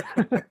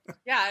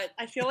 Yeah,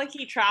 I feel like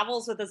he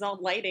travels with his own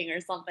lighting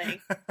or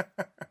something.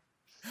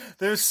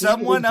 There's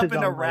someone up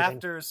in a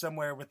rafter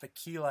somewhere with a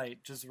key light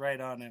just right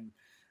on him.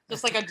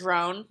 Just like a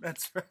drone.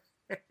 That's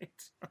right.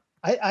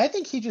 I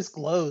think he just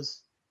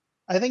glows.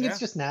 I think it's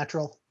just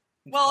natural.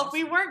 Well, if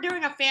we weren't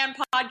doing a fan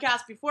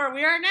podcast before,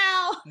 we are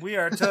now. We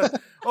are.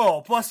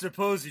 Buster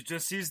Posey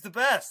he's the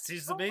best.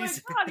 He's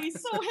amazing. Oh my God, he's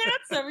so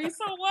handsome. He's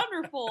so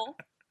wonderful.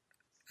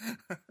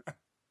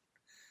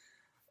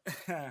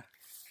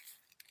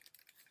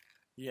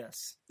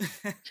 Yes.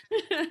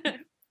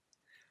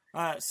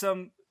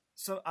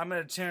 So I'm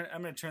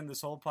gonna turn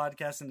this whole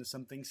podcast into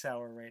something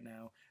sour right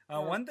now.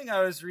 One thing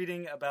I was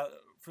reading about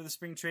for the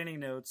spring training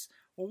notes.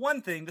 Well,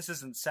 one thing, this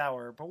isn't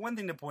sour, but one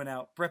thing to point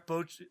out: Brett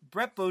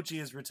Bochy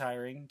is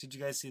retiring. Did you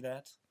guys see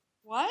that?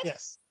 What?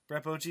 Yes.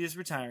 Brett Bochy is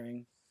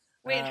retiring.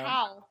 Wait,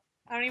 how?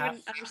 I don't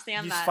even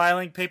understand he's that. He's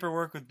filing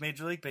paperwork with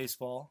Major League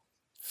Baseball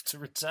to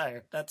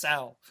retire. That's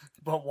how.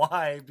 But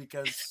why?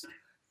 Because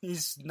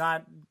he's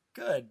not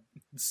good.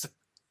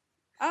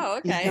 Oh,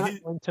 okay. He's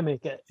not going to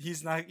make it.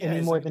 He's not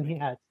any more than he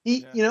had.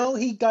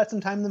 He got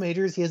some time in the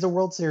majors. He has a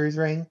World Series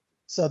ring,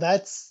 so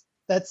that's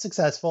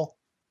successful.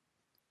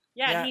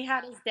 Yeah, and he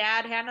had his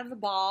dad hand him the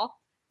ball,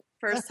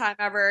 first time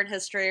ever in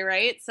history,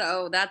 right?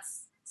 So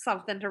that's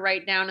something to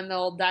write down in the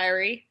old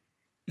diary.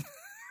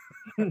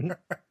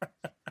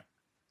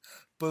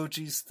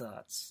 Bochy's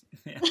thoughts.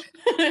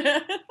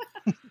 Yeah.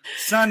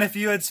 Son, if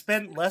you had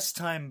spent less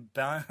time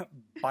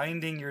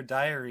binding your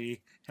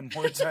diary and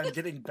more time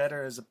getting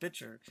better as a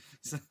pitcher.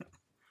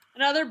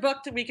 Another book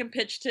that we can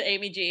pitch to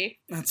Amy G.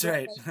 That's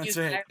right. That's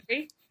right.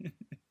 Diary.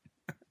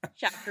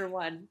 Chapter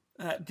 1.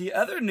 The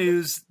other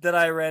news that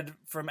I read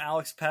from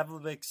Alex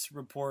Pavlovic's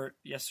report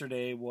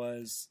yesterday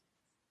was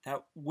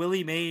that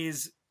Willie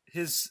Mays,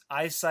 his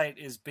eyesight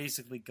is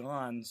basically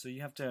gone, so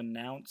you have to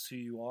announce who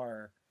you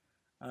are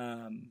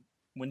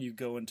when you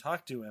go and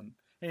talk to him.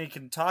 And he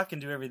can talk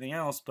and do everything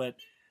else, but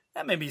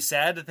that made me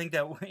sad to think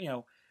that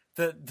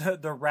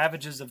the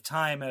ravages of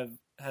time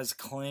have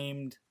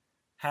claimed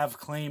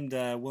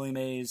Willie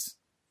Mays'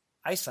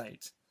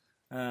 eyesight.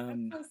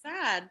 That's so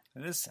sad.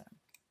 It is sad.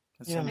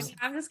 That's Yeah.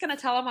 I'm just gonna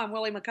tell him I'm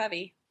Willie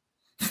McCovey.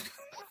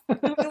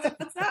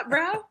 What's up,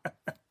 bro?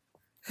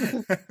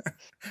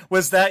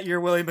 Was that your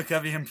Willie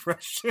McCovey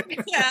impression?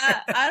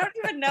 Yeah, I don't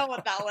even know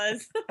what that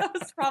was. That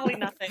was probably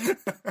nothing.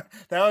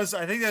 I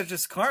think that was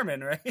just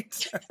Carmen,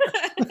 right?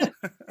 I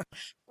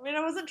mean,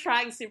 I wasn't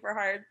trying super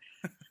hard.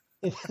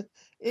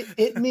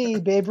 It me,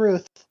 Babe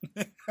Ruth.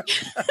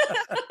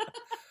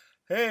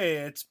 Hey,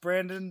 it's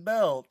Brandon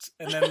Belt.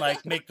 And then,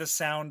 like, make the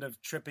sound of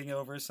tripping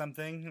over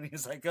something. And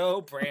he's like,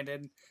 oh,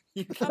 Brandon,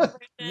 you can Brandon.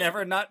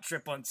 never not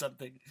trip on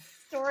something.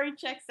 Story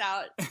checks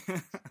out.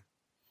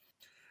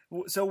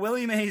 So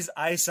Willie Mays'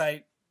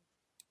 eyesight,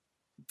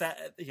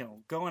 that,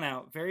 going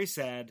out, very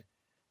sad.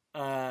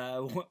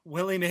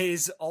 Willie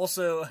Mays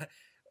also,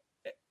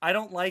 I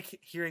don't like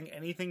hearing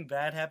anything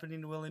bad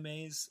happening to Willie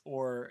Mays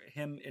or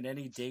him in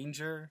any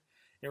danger.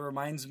 It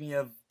reminds me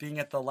of being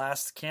at the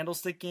last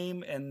Candlestick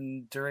game,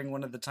 and during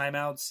one of the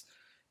timeouts,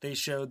 they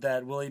showed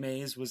that Willie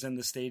Mays was in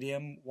the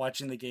stadium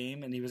watching the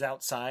game, and he was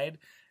outside.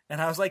 And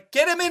I was like,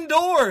 get him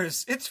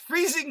indoors! It's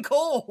freezing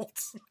cold!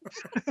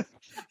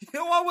 You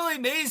don't want Willie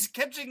Mays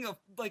catching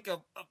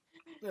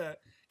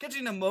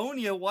catching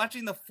pneumonia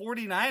watching the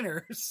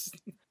 49ers.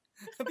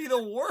 That'd be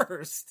the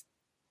worst.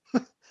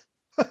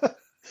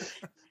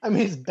 I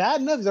mean, it's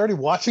bad enough he's already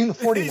watching the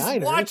 49ers.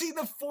 He's watching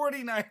the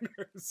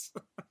 49ers.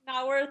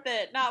 Not worth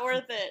it. Not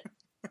worth it.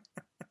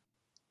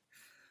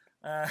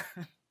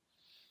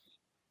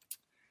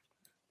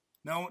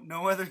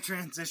 No other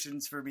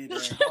transitions for me there.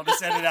 I'll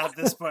just edit out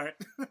this part.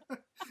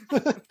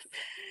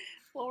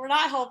 Well, we're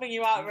not helping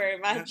you out very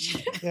much.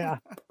 Yeah.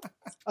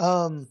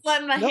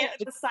 Letting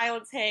the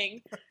silence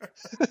hang.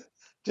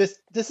 This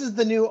is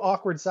the new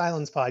Awkward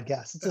Silence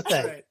podcast. It's a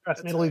thing. Right.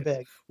 Trust me, it'll be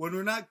big. When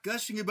we're not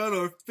gushing about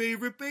our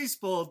favorite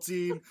baseball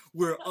team,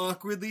 we're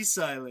awkwardly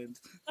silent.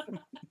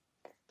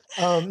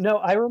 No,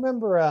 I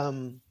remember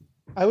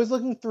I was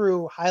looking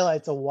through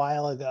highlights a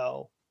while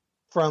ago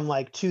from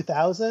like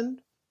 2000,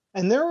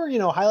 and there were,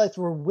 highlights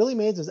where Willie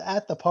Mays was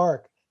at the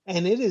park,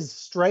 and it is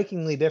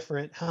strikingly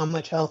different how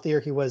much healthier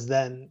he was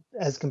then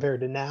as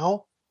compared to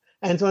now.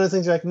 And it's one of those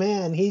things you're like,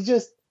 man, he's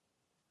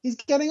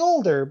getting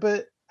older,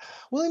 but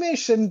Willie Mays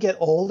shouldn't get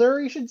older.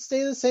 He should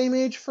stay the same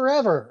age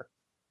forever.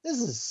 This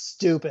is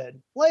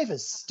stupid. Life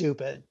is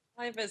stupid.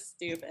 Life is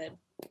stupid.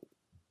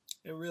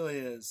 It really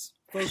is.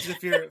 Folks,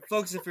 if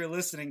you're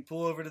listening,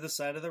 pull over to the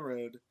side of the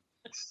road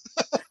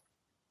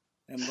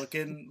and look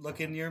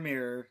in your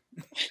mirror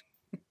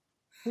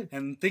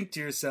and think to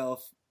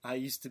yourself, I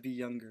used to be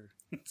younger.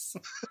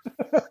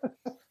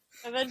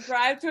 And then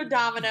drive to a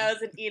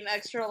Domino's and eat an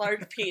extra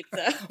large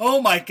pizza.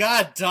 Oh my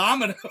God,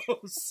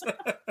 Domino's!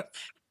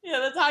 Yeah,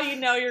 that's how you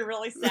know you're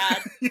really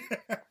sad.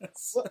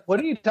 Yes. What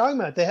are you talking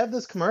about? They have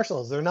those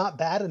commercials. They're not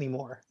bad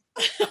anymore.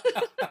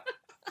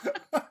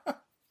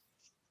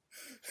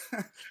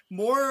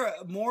 More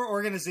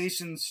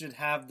organizations should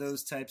have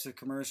those types of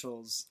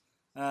commercials.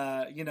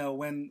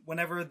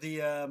 Whenever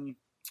the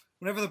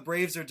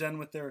Braves are done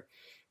with their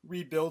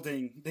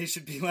rebuilding, they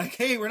should be like,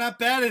 "Hey, we're not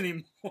bad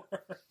anymore."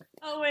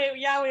 Oh wait,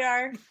 yeah, we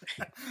are.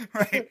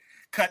 Right.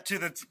 Cut to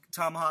the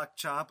tomahawk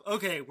chop.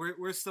 Okay,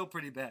 we're still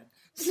pretty bad.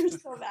 You're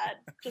so bad.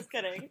 Just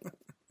kidding.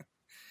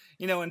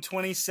 In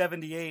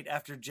 2078,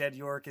 after Jed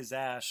York is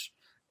ashes,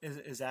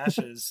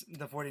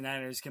 the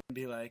 49ers can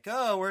be like,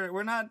 "Oh,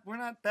 we're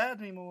not bad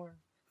anymore."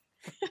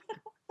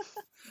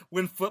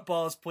 When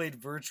football is played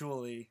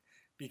virtually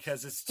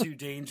because it's too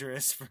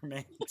dangerous for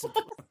men to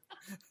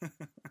play.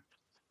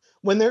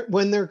 When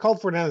they're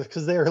called 49ers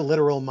because they are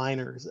literal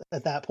minors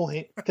at that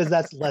point, because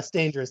that's less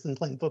dangerous than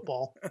playing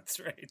football. That's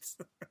right.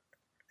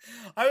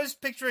 I was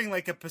picturing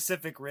like a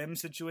Pacific Rim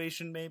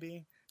situation,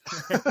 maybe.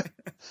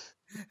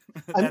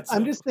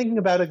 I'm just thinking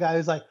about a guy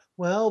who's like,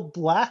 well,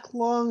 black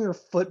lung or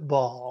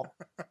football?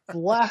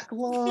 Black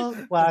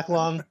lung.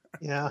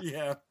 Yeah.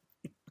 Yeah.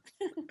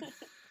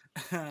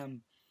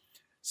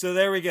 So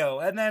there we go.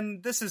 And then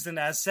this isn't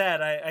as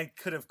sad. I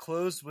could have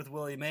closed with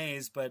Willie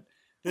Mays, but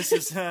this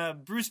is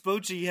Bruce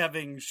Bochy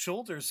having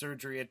shoulder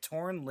surgery, a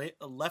torn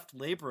left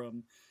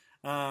labrum.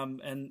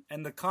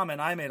 And the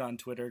comment I made on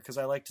Twitter, because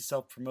I like to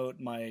self-promote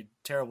my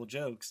terrible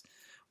jokes,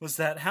 was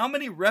that how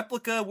many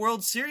replica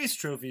World Series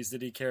trophies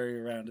did he carry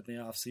around in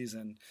the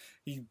offseason?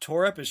 He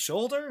tore up his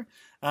shoulder.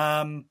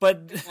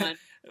 But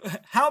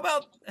how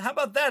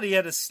about that? He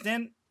had a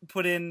stent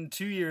put in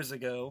 2 years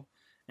ago.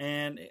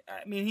 And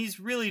I mean, he's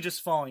really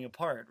just falling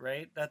apart,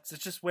 right? It's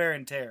just wear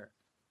and tear.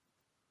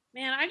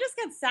 Man, I just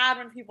get sad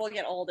when people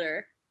get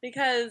older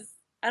because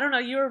I don't know,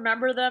 you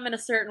remember them in a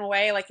certain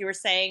way, like you were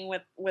saying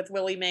with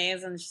Willie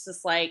Mays, and it's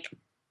just like,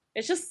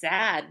 it's just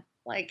sad.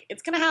 Like,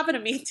 it's going to happen to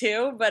me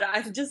too, but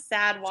I'm just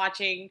sad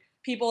watching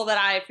people that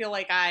I feel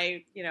like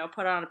I,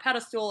 put on a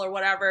pedestal or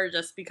whatever,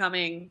 just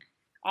becoming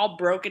all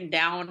broken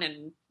down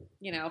and,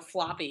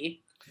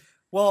 floppy.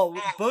 Well,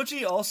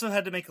 Bochy also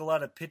had to make a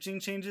lot of pitching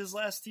changes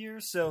last year,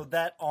 so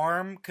that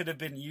arm could have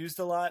been used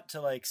a lot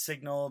to, like,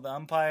 signal the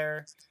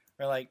umpire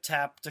or, like,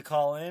 tap to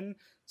call in.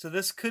 So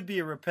this could be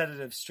a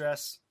repetitive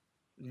stress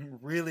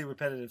really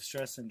repetitive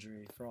stress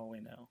injury for all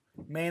we know.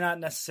 May not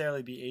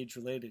necessarily be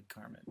age-related,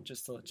 Carmen,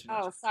 just to let you know.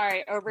 Oh,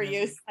 sorry,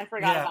 overuse. I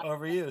forgot about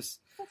overuse.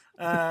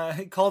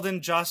 Called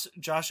in Josh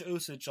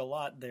Osich a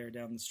lot there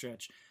down the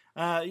stretch.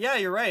 Yeah,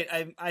 you're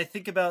right. I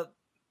think about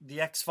the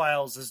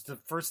X-Files as the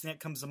first thing that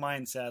comes to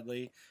mind,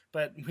 sadly,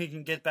 but we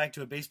can get back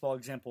to a baseball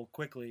example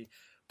quickly.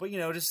 But,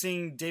 just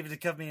seeing David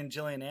Duchovny and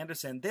Gillian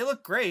Anderson, they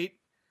look great,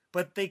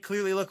 but they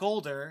clearly look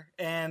older,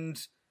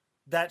 and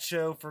that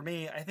show, for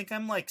me, I think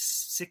I'm like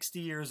 60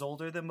 years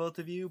older than both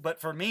of you, but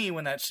for me,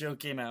 when that show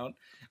came out,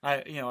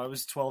 I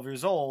was 12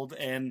 years old,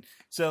 and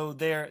so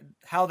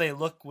how they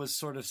look was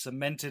sort of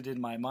cemented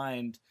in my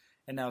mind,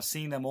 and now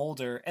seeing them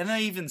older, and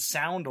they even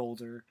sound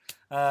older,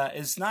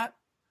 it's not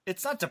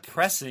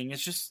depressing,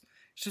 it's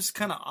just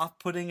kind of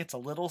off-putting, it's a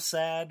little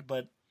sad,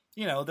 but,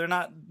 they're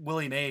not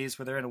Willie Mays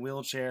where they're in a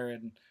wheelchair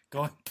and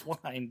going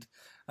blind.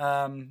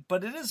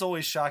 But it is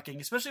always shocking,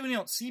 especially when you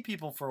don't see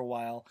people for a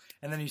while,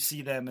 and then you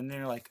see them, and then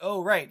you're like,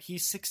 oh, right,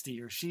 he's 60,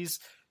 or she's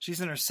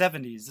in her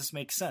 70s. This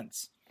makes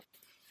sense.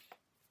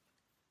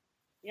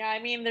 Yeah, I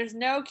mean, there's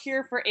no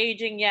cure for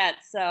aging yet,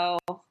 so...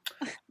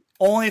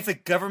 Only if the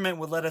government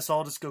would let us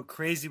all just go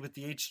crazy with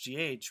the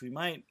HGH, we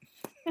might...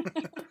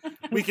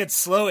 we could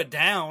slow it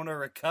down or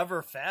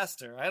recover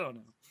faster. I don't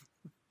know.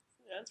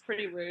 That's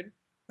pretty rude.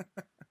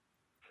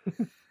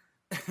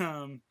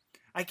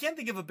 I can't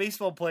think of a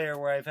baseball player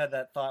where I've had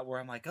that thought where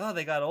I'm like, oh,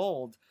 they got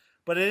old.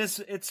 But it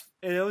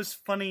was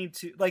funny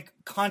to, like,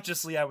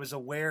 consciously I was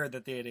aware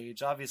that they had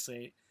aged.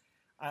 Obviously,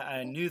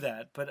 I knew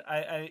that. But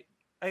I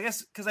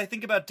guess because I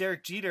think about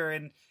Derek Jeter,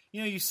 and,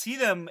 you see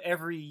them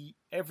every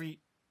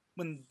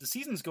when the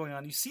season's going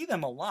on, you see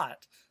them a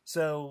lot.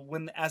 So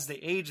as they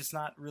age, it's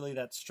not really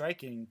that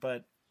striking.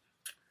 But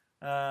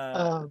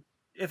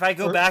if I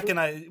go back and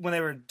when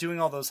they were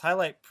doing all those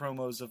highlight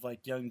promos of,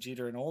 like, young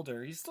Jeter and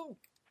older, he still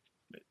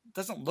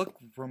doesn't look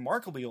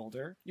remarkably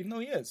older, even though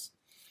he is.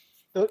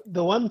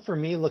 The one for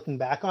me looking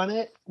back on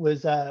it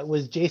was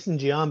Jason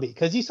Giambi,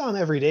 because you saw him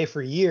every day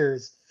for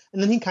years,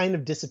 and then he kind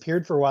of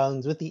disappeared for a while and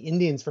was with the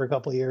Indians for a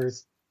couple of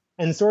years,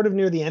 and sort of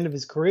near the end of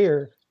his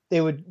career,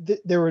 there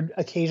would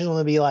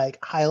occasionally be like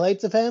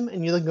highlights of him,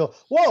 and you look and go,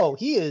 whoa,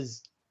 he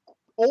is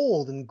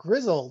old and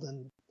grizzled,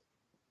 and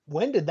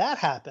when did that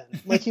happen?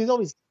 Like, he was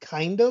always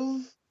kind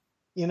of,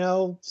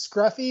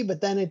 scruffy, but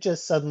then it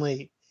just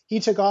suddenly he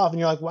took off, and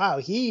you're like, wow,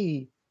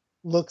 he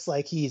looks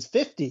like he's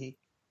 50.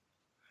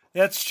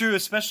 That's true,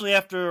 especially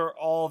after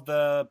all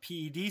the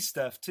PED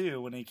stuff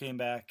too. When he came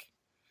back,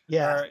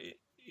 yeah,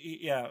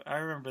 I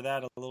remember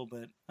that a little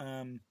bit.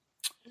 I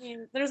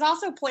mean, there's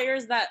also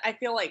players that I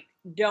feel like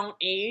don't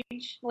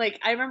age. Like,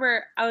 I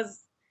remember I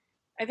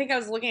think I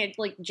was looking at,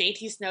 like,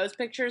 JT Snow's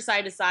pictures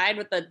side to side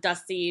with the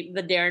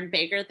Darren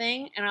Baker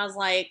thing, and I was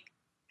like,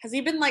 has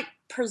he been, like,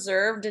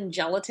 preserved in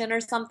gelatin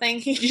or something?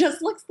 He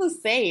just looks the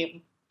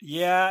same.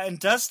 Yeah, and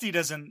Dusty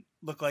doesn't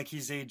look like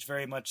he's aged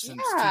very much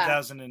since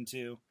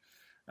 2002.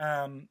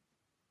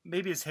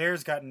 Maybe his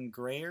hair's gotten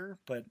grayer,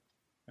 but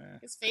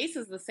his face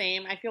is the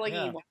same. I feel like he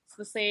looks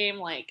the same.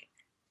 Like,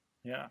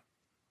 yeah.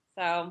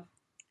 So,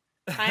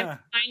 kind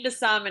to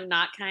some and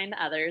not kind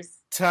to others.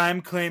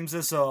 Time claims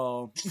us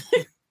all.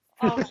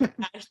 Oh my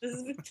gosh, this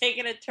is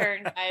taking a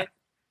turn, guys.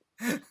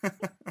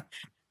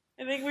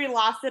 I think we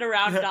lost it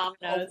around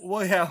Domino's. Oh,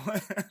 well, yeah,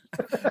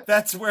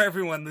 that's where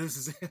everyone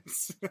loses it.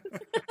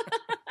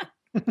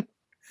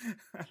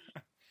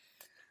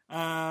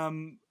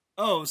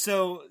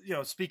 So,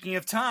 speaking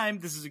of time,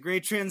 this is a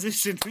great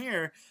transition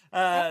here.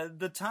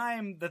 The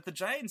time that the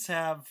Giants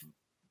have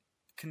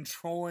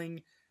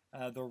controlling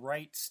the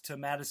rights to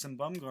Madison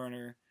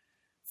Bumgarner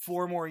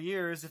 4 more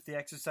years if they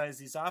exercise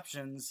these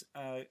options,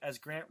 as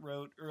Grant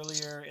wrote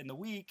earlier in the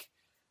week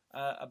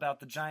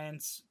about the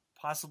Giants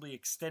possibly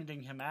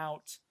extending him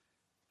out.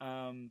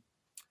 I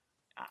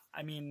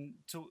mean,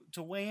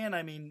 to weigh in,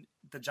 I mean,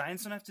 the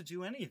Giants don't have to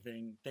do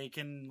anything. They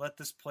can let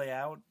this play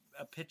out.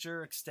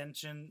 Pitching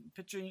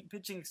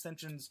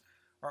extensions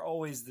are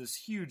always this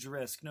huge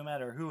risk, no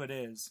matter who it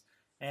is.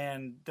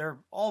 And they're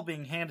all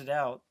being handed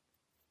out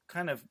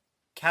kind of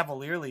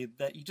cavalierly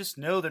that you just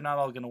know they're not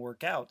all going to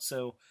work out.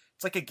 So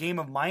it's like a game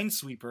of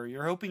Minesweeper.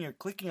 You're hoping you're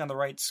clicking on the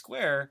right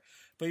square,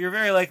 but you're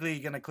very likely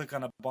going to click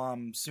on a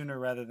bomb sooner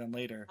rather than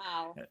later.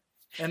 Wow.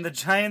 And the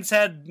Giants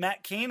had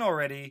Matt Cain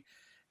already.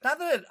 Not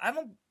that I'm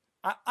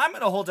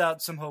going to hold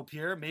out some hope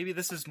here. Maybe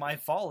this is my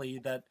folly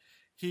that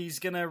he's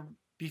going to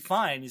be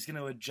fine. He's going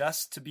to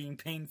adjust to being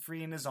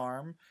pain-free in his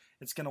arm.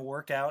 It's going to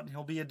work out, and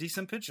he'll be a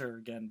decent pitcher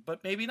again.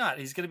 But maybe not.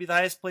 He's going to be the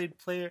highest paid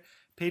player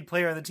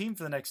on the team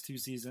for the next 2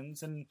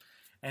 seasons, and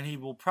he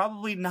will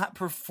probably not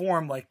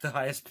perform like the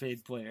highest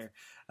paid player.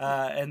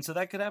 And so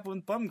that could happen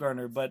with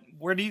Bumgarner. But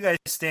where do you guys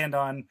stand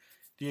on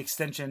the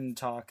extension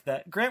talk?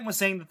 That Grant was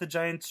saying that the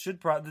Giants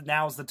should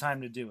now's the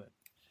time to do it.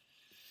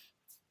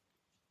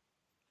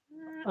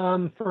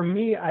 For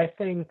me, I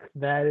think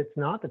that it's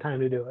not the time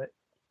to do it.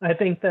 I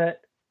think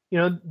that,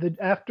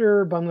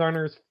 after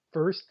Bumgarner's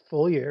first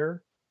full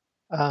year,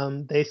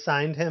 they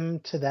signed him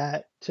to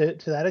that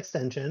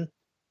extension,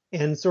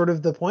 and sort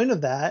of the point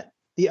of that,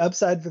 the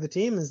upside for the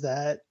team is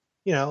that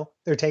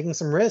they're taking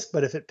some risk,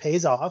 but if it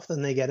pays off,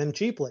 then they get him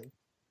cheaply.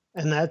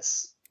 And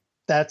that's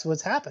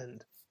what's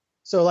happened.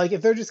 So like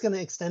if they're just going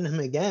to extend him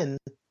again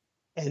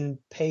and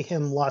pay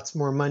him lots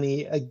more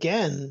money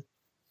again,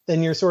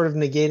 then you're sort of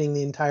negating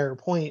the entire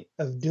point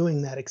of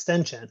doing that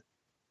extension.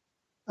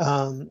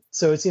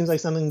 So it seems like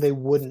something they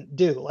wouldn't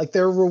do. Like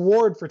their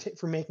reward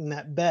for making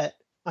that bet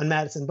on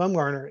Madison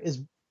Bumgarner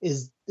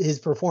is his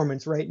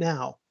performance right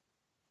now.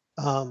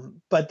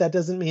 But that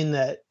doesn't mean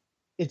that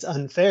it's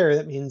unfair.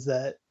 That means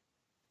that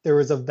there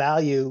was a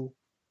value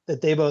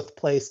that both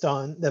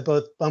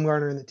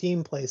Bumgarner and the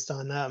team placed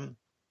on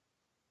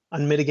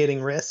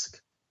mitigating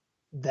risk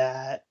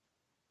that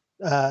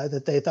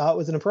they thought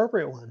was an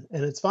appropriate one,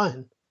 and it's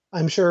fine.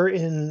 I'm sure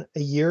in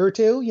a year or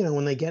two,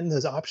 when they get in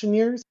those option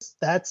years,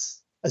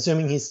 that's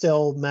assuming he's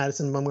still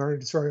Madison Bumgarner,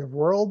 Destroyer of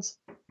Worlds.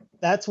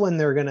 That's when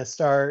they're going to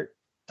start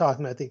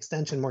talking about the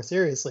extension more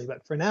seriously.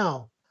 But for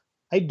now,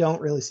 I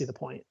don't really see the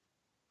point.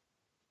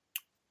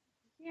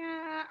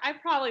 Yeah, I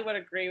probably would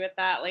agree with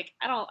that. Like,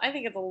 I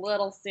think it's a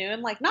little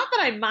soon. Like, not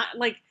that I mind,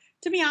 like,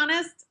 to be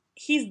honest,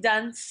 he's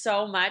done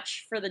so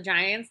much for the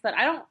Giants that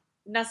I don't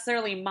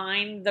necessarily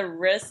mind the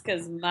risk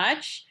as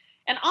much.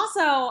 And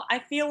also,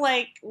 I feel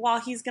like while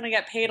he's going to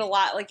get paid a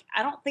lot, like,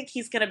 I don't think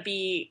he's going to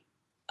be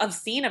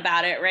obscene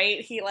about it,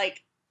 right? He,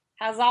 like,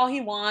 has all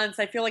he wants.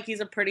 I feel like he's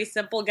a pretty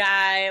simple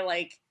guy.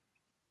 Like,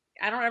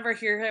 I don't ever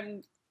hear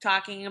him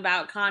talking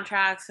about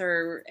contracts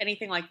or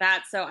anything like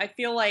that. So I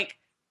feel like,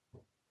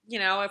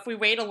 if we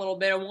wait a little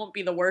bit, it won't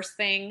be the worst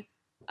thing.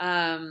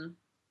 And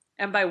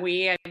by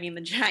we, I mean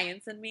the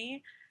Giants and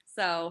me.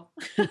 So,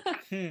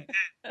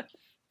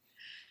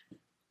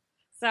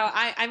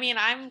 I mean,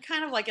 I'm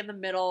kind of like in the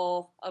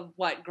middle of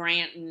what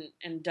Grant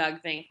and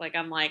Doug think. Like,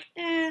 I'm like,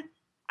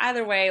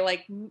 either way,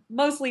 like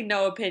mostly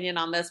no opinion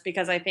on this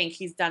because I think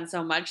he's done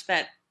so much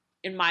that,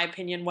 in my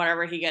opinion,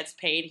 whatever he gets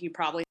paid, he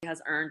probably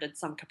has earned in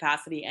some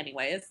capacity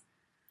anyways.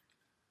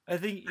 I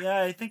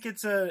think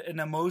it's an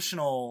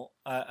emotional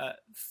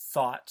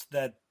thought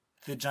that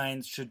the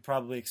Giants should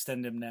probably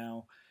extend him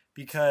now,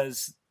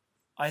 because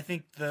I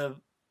think the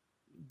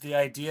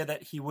idea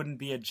that he wouldn't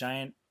be a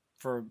Giant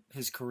for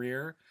his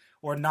career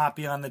or not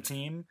be on the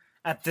team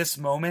at this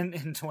moment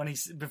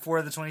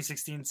before the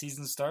 2016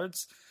 season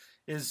starts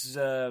is,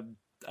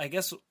 I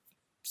guess,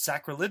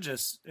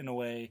 sacrilegious in a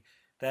way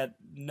that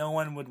no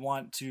one would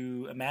want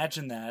to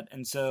imagine that.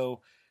 And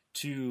so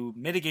to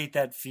mitigate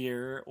that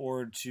fear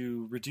or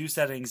to reduce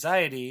that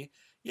anxiety,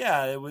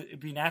 it'd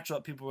be natural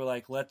that people were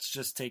like, let's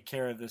just take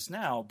care of this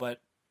now.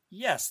 But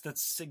yes,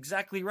 that's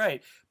exactly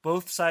right.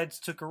 Both sides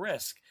took a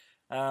risk.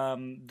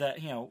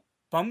 That,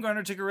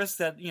 Bumgarner took a risk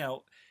that,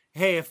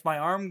 hey, if my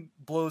arm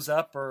blows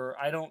up or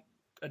I don't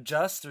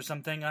adjust or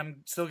something,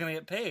 I'm still going to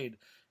get paid.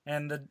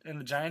 And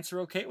the Giants are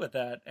okay with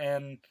that.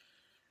 And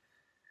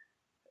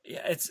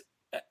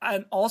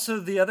and also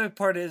the other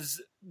part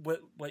is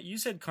what you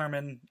said,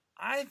 Carmen.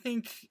 I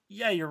think,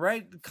 you're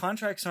right. The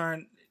contracts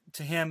aren't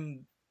to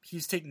him.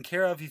 He's taken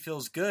care of. He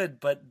feels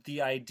good. But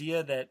the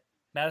idea that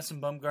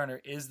Madison Bumgarner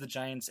is the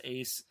Giants'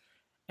 ace,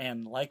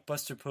 and like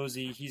Buster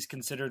Posey, he's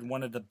considered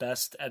one of the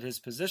best at his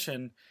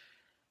position.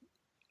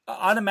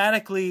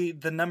 Automatically,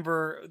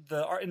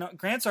 in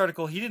Grant's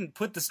article, he didn't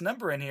put this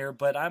number in here,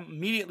 but I'm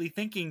immediately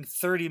thinking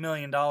 $30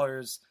 million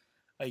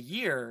a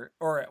year,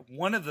 or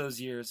one of those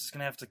years is going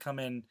to have to come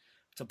in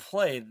to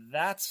play.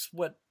 That's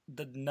what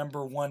the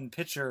number one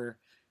pitcher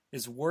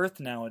is worth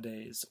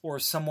nowadays, or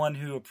someone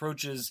who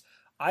approaches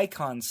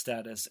icon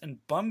status. And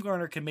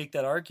Bumgarner can make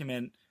that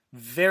argument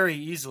very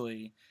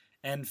easily,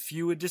 and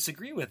few would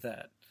disagree with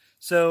that.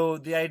 So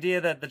the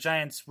idea that the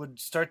Giants would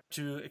start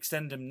to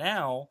extend him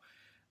now,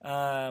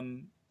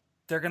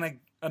 they're going to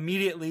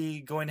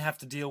immediately going to have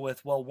to deal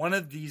with, well, one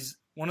of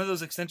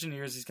those extension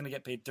years, he's going to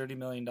get paid $30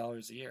 million a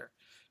year.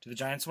 Do the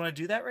Giants want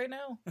to do that right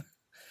now?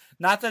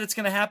 Not that it's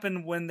going to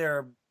happen when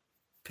their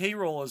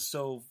payroll is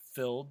so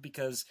filled,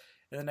 because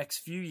in the next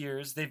few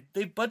years, they've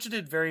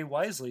budgeted very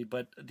wisely,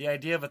 but the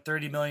idea of a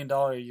 $30 million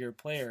a year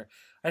player,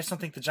 I just don't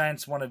think the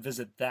Giants want to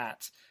visit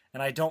that.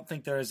 And I don't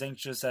think they're as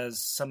anxious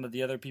as some of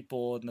the other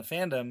people in the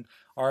fandom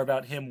are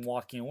about him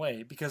walking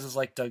away, because as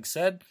like Doug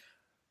said,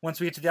 once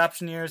we get to the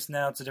option years,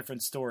 now it's a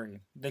different story.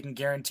 They can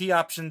guarantee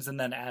options and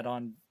then add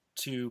on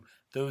to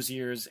those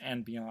years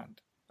and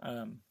beyond.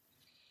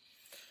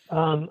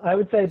 I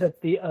would say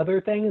that the other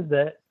thing is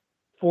that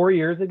 4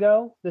 years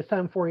ago,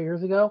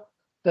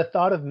 the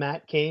thought of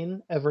Matt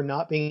Cain ever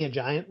not being a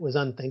Giant was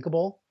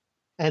unthinkable.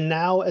 And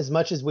now, as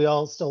much as we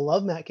all still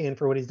love Matt Cain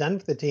for what he's done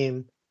for the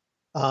team,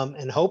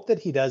 and hope that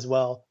he does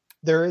well,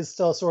 there is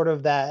still sort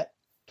of that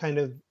kind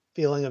of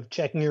feeling of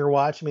checking your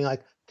watch and being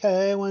like,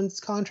 okay, when's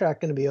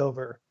contract going to be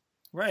over?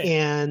 Right.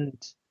 And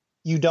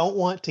you don't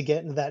want to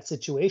get into that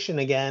situation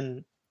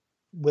again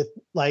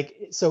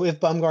so if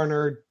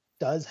Bumgarner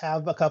does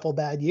have a couple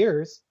bad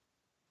years,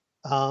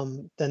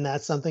 then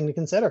that's something to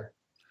consider.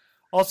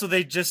 Also,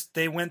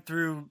 they went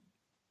through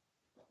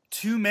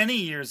too many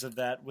years of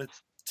that with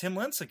Tim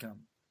Lincecum.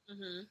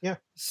 Mm-hmm. Yeah.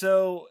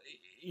 So,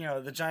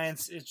 the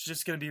Giants, it's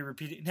just going to be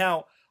repeating.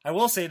 Now, I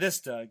will say this,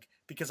 Doug,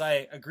 because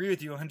I agree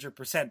with you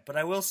 100%. But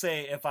I will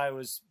say, if I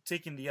was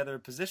taking the other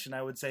position,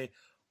 I would say,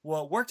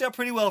 well, it worked out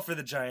pretty well for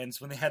the Giants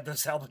when they had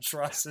those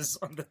albatrosses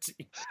on the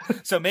team.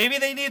 So maybe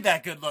they need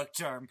that good luck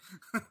charm.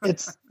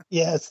 It's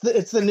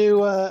the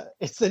new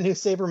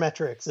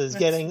sabermetrics is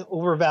getting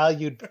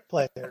overvalued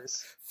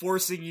players,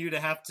 forcing you to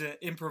have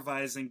to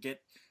improvise and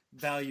get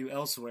value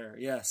elsewhere.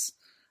 Yes.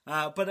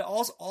 But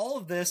also all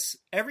of this,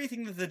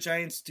 everything that the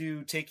Giants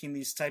do, taking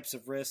these types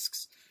of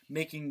risks,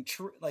 making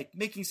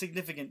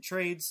significant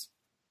trades,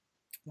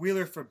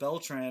 Wheeler for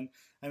Beltran.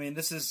 I mean,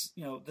 this is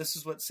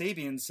what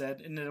Sabian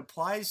said, and it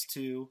applies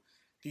to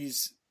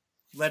these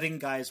letting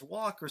guys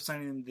walk or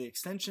signing them the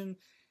extension.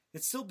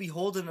 It's still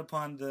beholden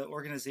upon the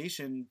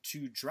organization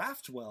to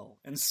draft well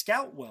and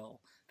scout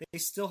well. They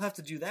still have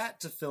to do that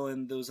to fill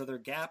in those other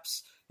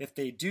gaps if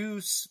they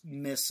do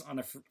miss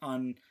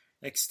on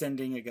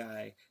extending a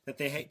guy, that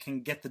they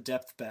can get the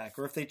depth back,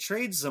 or if they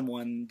trade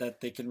someone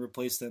that they can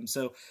replace them.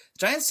 So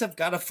Giants have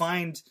got to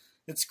find.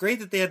 It's great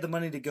that they had the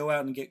money to go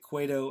out and get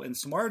Cueto and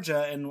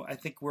Samardzija, and I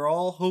think we're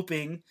all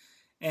hoping,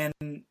 and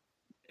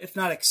if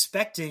not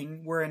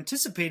expecting, we're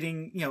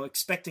anticipating,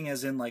 expecting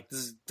as in like this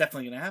is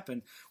definitely going to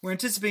happen. We're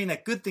anticipating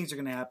that good things are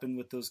going to happen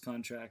with those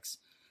contracts,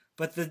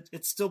 but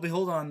it's still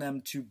beholden on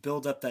them to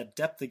build up that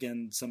depth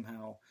again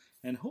somehow,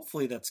 and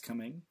hopefully that's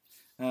coming.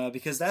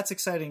 Because that's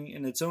exciting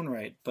in its own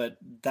right, but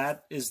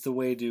that is the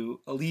way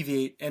to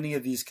alleviate any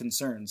of these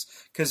concerns.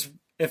 Because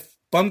if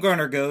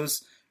Bumgarner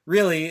goes,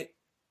 really,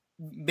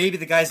 maybe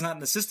the guy's not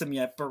in the system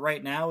yet, but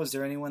right now, is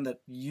there anyone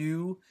that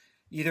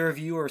either of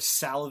you are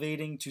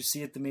salivating to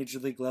see at the major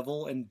league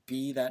level and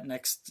be that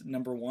next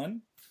number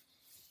one?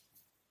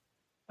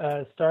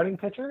 Starting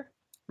pitcher?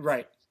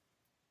 Right.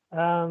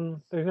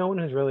 There's no one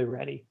who's really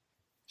ready.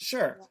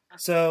 Sure.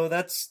 So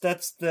that's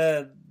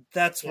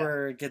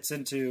where it gets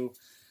into...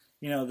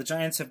 the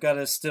Giants have got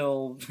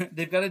to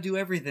they've got to do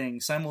everything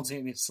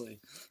simultaneously.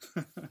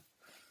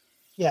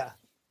 Yeah.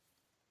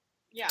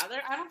 Yeah,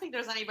 I don't think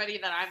there's anybody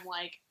that I'm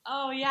like,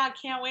 oh yeah,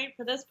 can't wait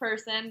for this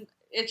person.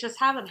 It just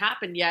hasn't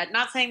happened yet.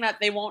 Not saying that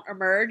they won't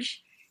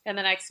emerge in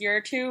the next year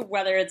or two,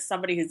 whether it's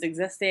somebody who's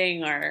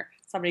existing or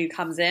somebody who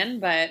comes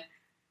in, but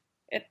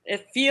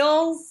it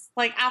feels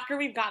like after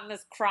we've gotten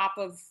this crop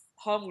of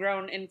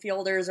homegrown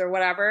infielders or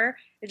whatever,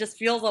 it just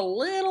feels a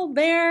little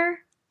bare.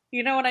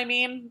 You know what I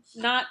mean?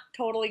 Not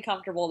totally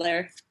comfortable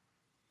there.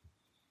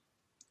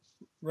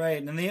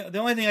 Right. And the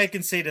only thing I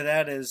can say to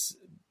that is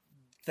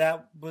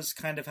that was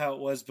kind of how it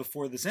was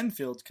before this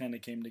infield kind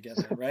of came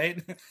together,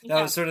 right?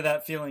 That was sort of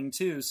that feeling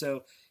too.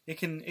 So it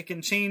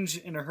can change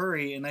in a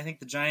hurry. And I think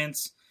the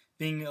Giants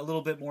being a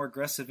little bit more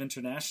aggressive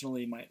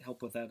internationally might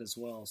help with that as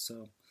well.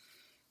 So,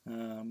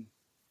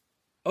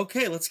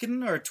 okay, let's get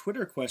into our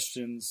Twitter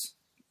questions.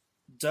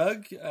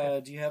 Doug,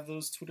 do you have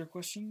those Twitter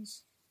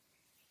questions?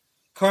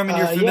 Carmen,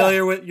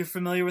 you're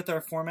familiar with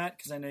our format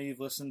because I know you've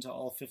listened to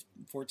all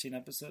 14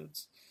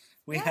 episodes.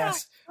 We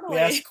ask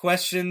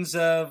questions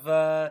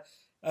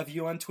of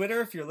you on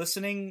Twitter. If you're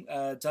listening,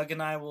 Doug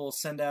and I will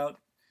send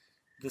out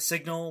the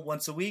signal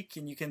once a week,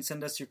 and you can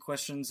send us your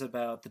questions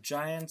about the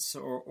Giants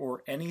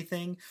or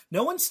anything.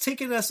 No one's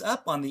taken us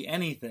up on the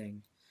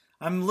anything.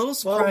 I'm a little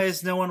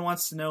surprised no one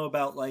wants to know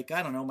about, like,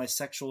 I don't know, my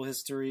sexual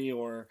history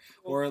or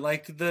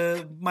like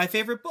my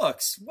favorite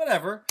books.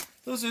 Whatever.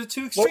 Those are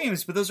two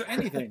extremes, but those are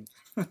anything.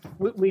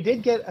 We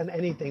did get an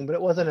anything, but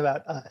it wasn't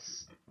about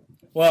us.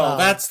 Well,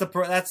 that's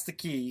the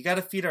key. You got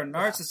to feed our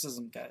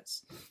narcissism,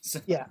 guys.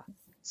 So. Yeah.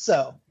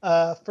 So,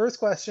 first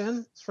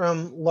question is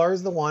from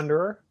Lars the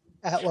Wanderer,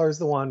 at Lars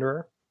the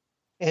Wanderer,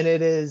 and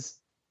it is,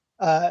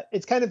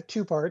 it's kind of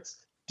two parts.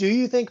 Do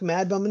you think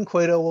Mad Bum and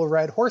Cueto will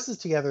ride horses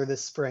together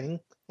this spring?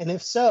 And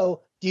if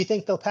so, do you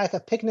think they'll pack a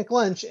picnic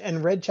lunch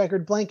and red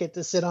checkered blanket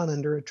to sit on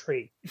under a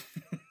tree?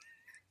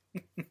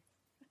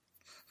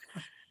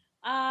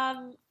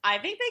 I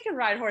think they could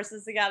ride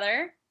horses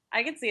together.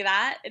 I could see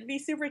that. It'd be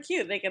super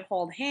cute. They could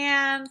hold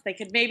hands. They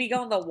could maybe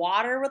go in the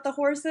water with the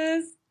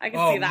horses. I could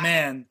see that. Oh,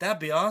 man. That'd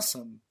be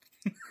awesome.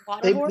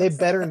 They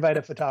better invite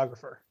a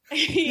photographer.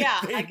 Yeah,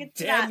 I could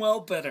see damn that. well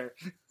better.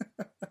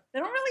 They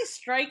don't really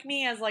strike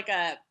me as like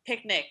a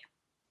picnic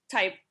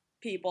type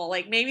people.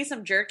 Like maybe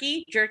some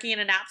jerky in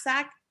a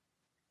knapsack.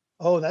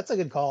 Oh, that's a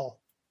good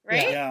call.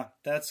 Right? Yeah,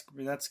 that's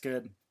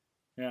good.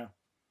 Yeah.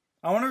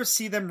 I want to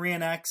see them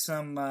reenact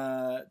some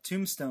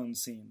Tombstone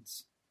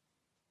scenes.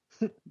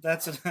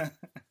 That's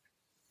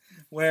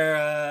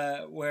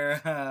where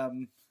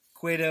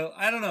Cueto.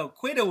 I don't know.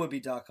 Cueto would be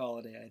Doc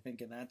Holliday, I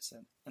think, in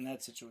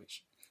that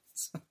situation.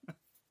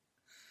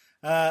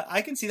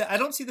 I can see that. I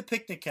don't see the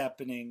picnic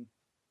happening.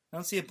 I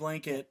don't see a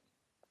blanket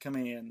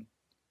coming in.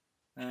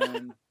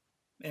 And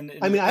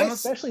I mean, I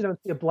especially don't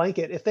see a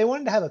blanket. If they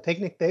wanted to have a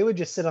picnic, they would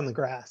just sit on the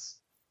grass.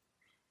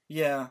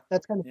 Yeah,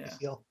 that's kind of the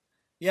feel.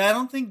 Yeah, I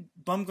don't think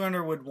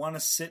Bumgarner would want to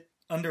sit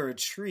under a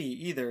tree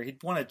either.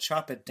 He'd want to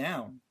chop it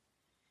down.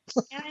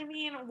 And I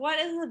mean, what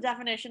is the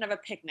definition of a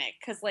picnic?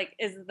 Because, like,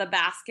 is the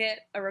basket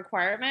a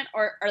requirement,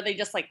 or are they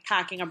just, like,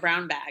 packing a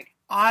brown bag?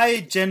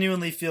 I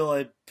genuinely feel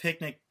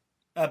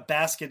a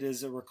basket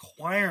is a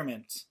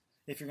requirement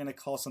if you're going to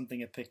call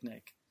something a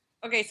picnic.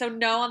 Okay, so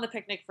no on the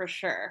picnic for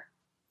sure.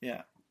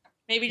 Yeah.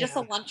 Maybe just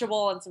Yeah. a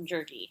Lunchable and some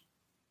jerky.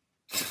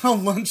 A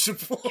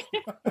Lunchable.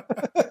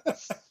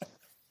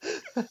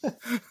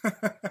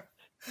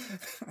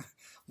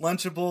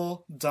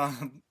 Lunchable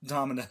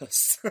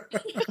Dominoes.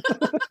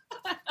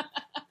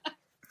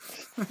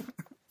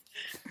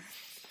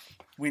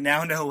 We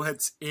now know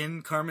what's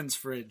in Carmen's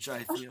fridge,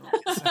 I feel.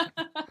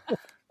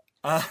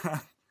 All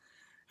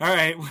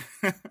right.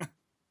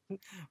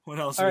 What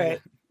else? All we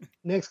right.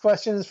 Next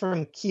question is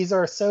from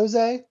Kizar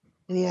Soze,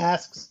 and he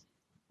asks,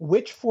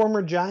 which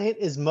former Giant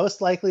is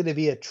most likely to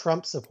be a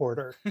Trump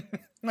supporter?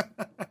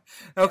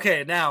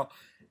 Okay, now,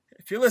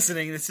 if you're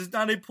listening, this is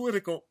not a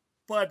political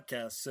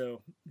podcast,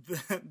 so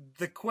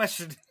the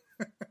question,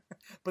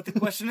 but the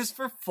question is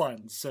for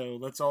fun, so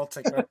let's all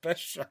take our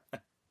best shot.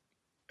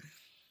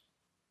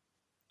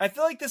 I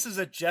feel like this is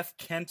a Jeff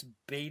Kent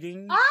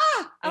baiting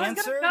I was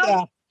answer. gonna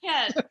go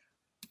Kent.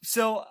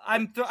 So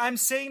I'm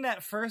saying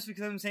that first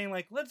because I'm saying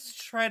like let's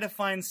try to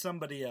find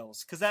somebody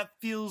else because that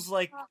feels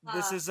like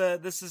this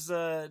is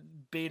a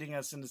baiting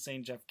us into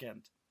saying Jeff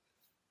Kent.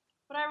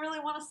 But I really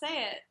want to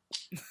say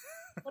it.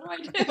 What do I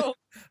do?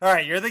 All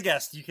right, you're the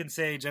guest. You can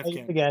say Jeff You're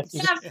Kent. the guest.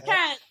 Jeff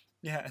Kent.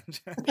 Yeah.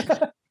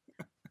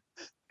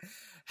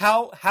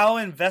 How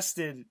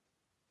invested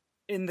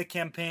in the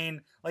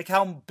campaign? Like,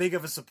 how big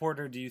of a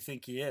supporter do you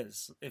think he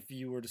is? If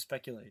you were to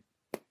speculate,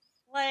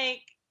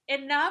 Like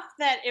enough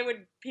that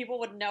people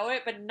would know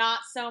it, but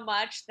not so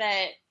much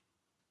that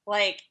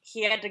like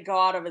he had to go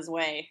out of his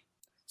way.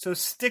 so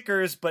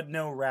stickers, but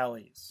no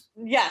rallies.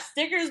 Yeah,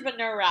 stickers, but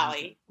no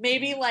rally.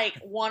 Maybe like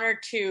 1 or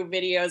 2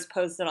 videos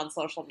posted on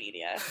social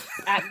media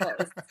at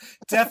most.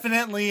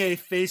 Definitely a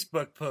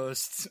Facebook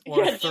post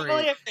or Yeah, 3.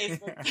 definitely a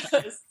Facebook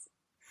post.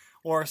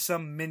 Or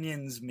some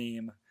Minions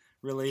meme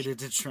related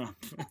to Trump.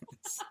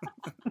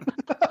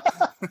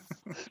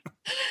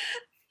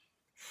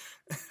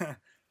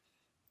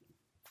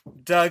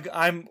 Doug,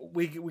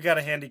 we got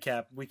a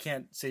handicap. We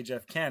can't say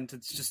Jeff Kent.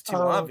 It's just too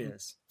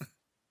obvious.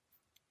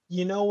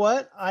 You know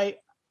what? I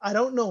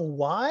don't know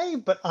why,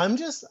 but I'm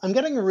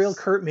getting a real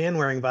Kurt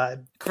Manwaring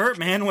vibe. Kurt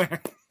Manwaring.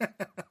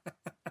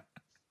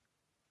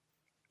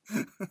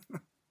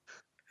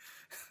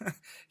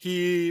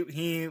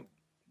 he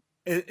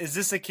is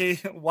this a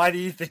case? Why do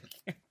you think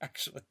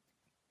actually?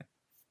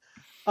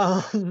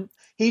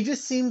 He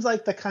just seems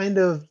like the kind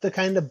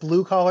of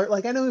blue collar.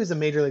 Like I know he was a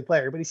major league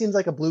player, but he seems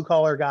like a blue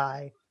collar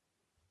guy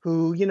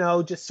who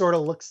just sort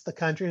of looks at the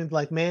country and is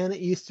like, man,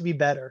 it used to be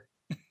better.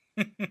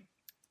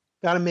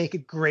 Got to make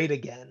it great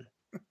again.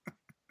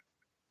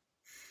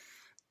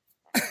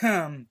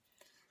 All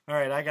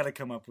right, I got to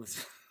come up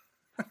with.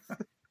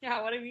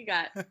 Yeah, what have you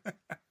got?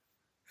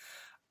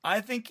 I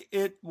think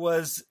it's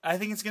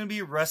going to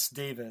be Russ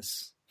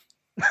Davis.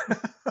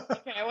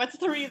 Okay, what's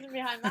the reason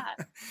behind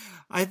that?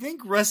 I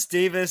think Russ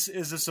Davis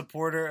is a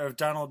supporter of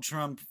Donald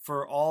Trump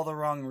for all the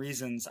wrong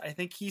reasons. I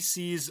think he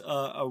sees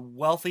a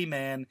wealthy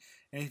man,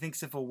 and he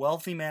thinks if a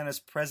wealthy man is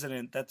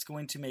president, that's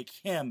going to make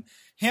him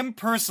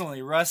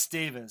personally, Russ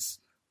Davis,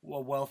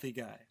 a wealthy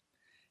guy.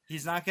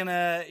 He's not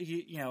gonna,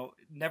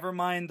 never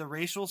mind the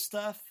racial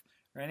stuff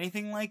or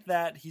anything like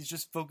that. He's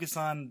just focused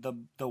on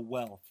the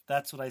wealth.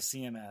 That's what I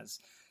see him as.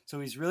 So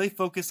he's really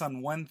focused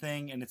on one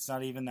thing, and it's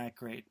not even that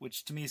great,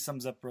 which to me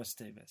sums up Russ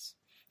Davis.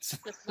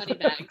 Just money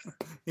bags.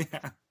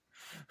 Yeah.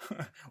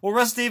 Well,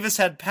 Russ Davis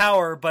had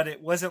power, but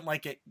it wasn't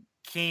like it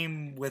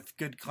came with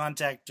good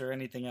contact or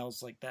anything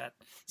else like that,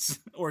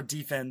 or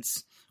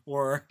defense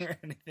or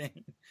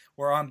anything,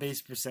 or on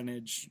base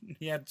percentage.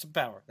 He had some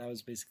power. That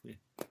was basically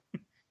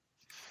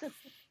it.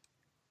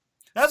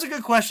 That's a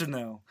good question,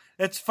 though.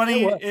 It's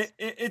funny.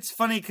 It's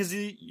funny because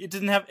it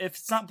didn't have. If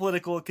it's not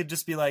political, it could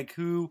just be like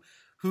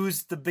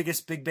who's the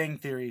biggest Big Bang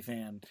Theory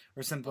fan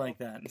or something like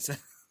that. So,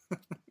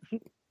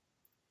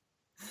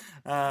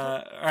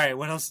 all right.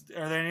 What else?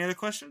 Are there any other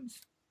questions?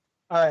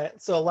 All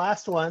right. So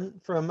last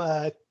one from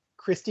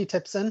Christy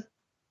Tipson.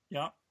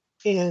 Yeah.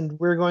 And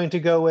we're going to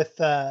go with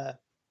how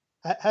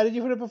did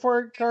you put it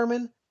before,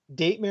 Carmen?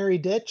 Date, marry,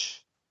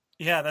 ditch.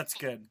 Yeah, that's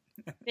good.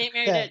 Date,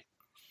 marry, ditch.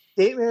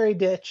 Date, marry,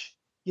 ditch.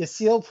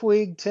 Yasiel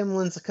Puig, Tim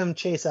Lincecum,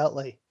 Chase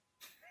Utley.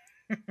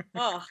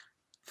 Oh,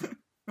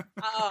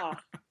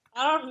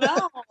 I don't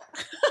know.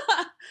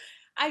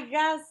 I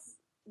guess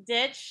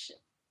ditch.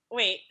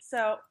 Wait,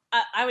 so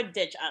I would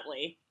ditch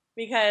Utley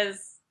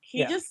because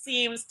he just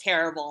seems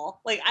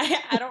terrible. Like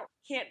I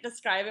can't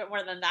describe it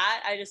more than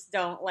that. I just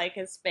don't like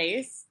his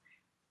face.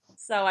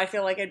 So I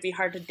feel like it'd be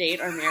hard to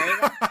date or marry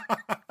him.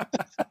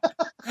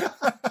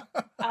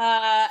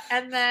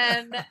 And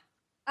then,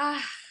 how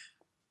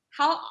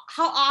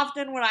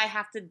often would I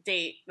have to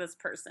date this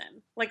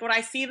person? Like, would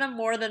I see them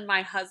more than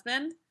my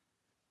husband?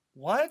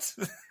 What?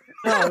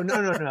 No.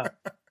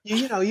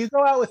 You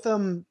go out with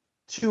them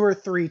 2 or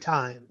 3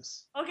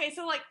 times. Okay,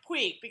 so like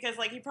Puig, because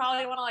like he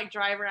probably want to like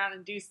drive around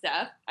and do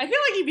stuff. I feel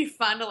like he'd be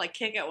fun to like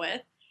kick it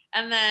with.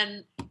 And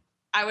then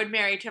I would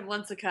marry Tim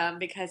Lincecum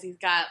because he's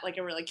got like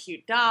a really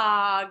cute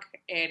dog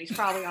and he's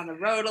probably on the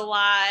road a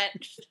lot,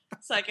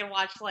 so I can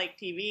watch like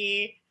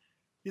TV.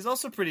 He's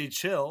also pretty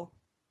chill.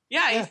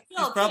 Yeah, Yeah. he's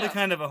still He's probably too.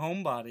 kind of a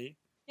homebody.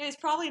 Yeah, he's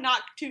probably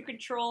not too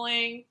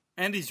controlling.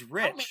 And he's Don't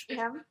rich. make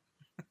him.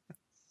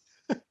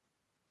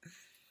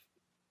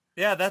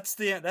 Yeah,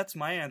 that's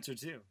my answer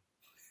too.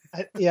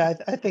 I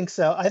think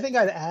so. I think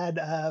I'd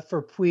add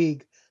for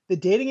Puig, the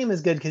dating him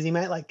is good because he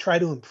might like try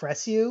to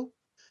impress you.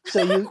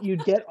 So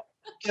you'd get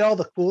all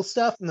the cool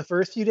stuff in the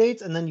first few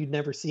dates, and then you'd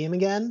never see him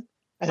again.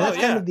 And Oh, that's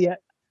kind of the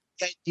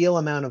ideal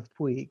amount of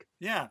Puig.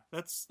 Yeah,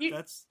 that's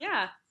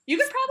Yeah. You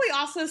could probably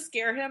also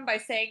scare him by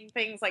saying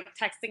things like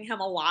texting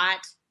him a lot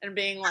and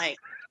being like,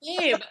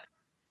 babe,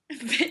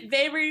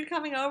 babe, are you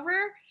coming over?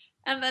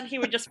 And then he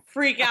would just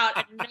freak out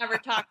and never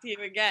talk to you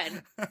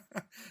again.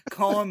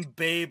 Call him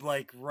babe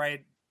like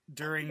right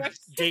during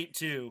date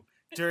 2,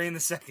 during the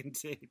second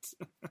date.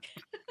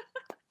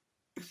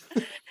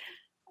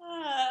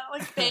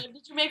 Like, babe,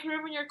 did you make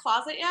room in your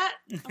closet yet?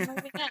 I'm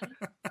moving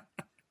in.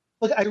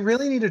 Look, I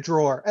really need a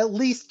drawer. At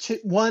least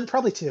one,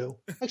 probably two.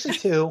 Actually,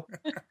 two.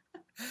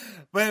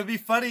 But it'd be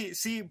funny,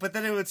 but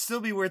then it would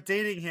still be worth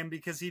dating him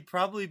because he'd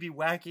probably be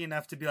wacky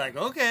enough to be like,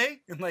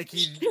 okay. And like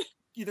he'd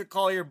either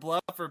call your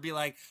bluff or be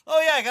like,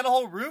 oh yeah, I got a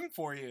whole room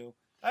for you.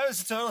 I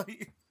was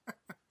totally...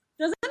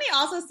 Doesn't he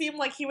also seem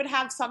like he would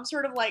have some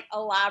sort of like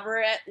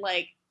elaborate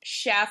like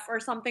chef or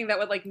something that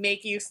would like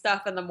make you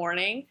stuff in the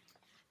morning?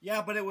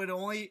 Yeah, but it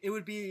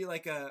would be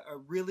like a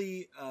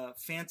really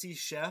fancy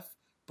chef,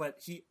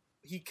 but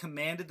he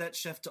commanded that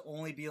chef to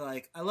only be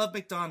like, I love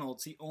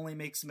McDonald's. He only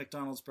makes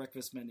McDonald's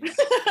breakfast menus.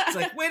 It's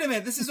like, wait a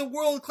minute, this is a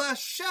world-class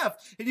chef,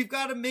 and you've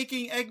got him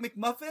making Egg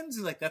McMuffins? He's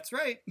like, that's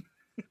right.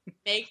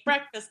 Make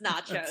breakfast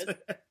nachos.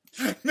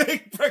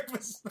 Make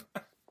breakfast.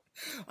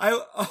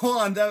 Hold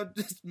on, that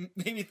just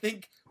made me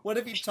think, what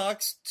if he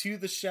talks to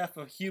the chef,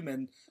 a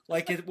human,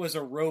 like it was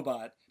a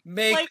robot?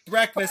 Make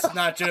breakfast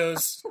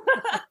nachos.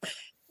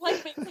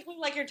 Like basically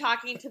like you're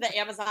talking to the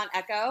Amazon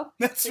Echo.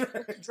 That's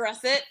right. Dress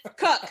it,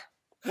 cook.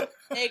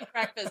 Make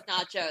breakfast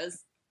nachos.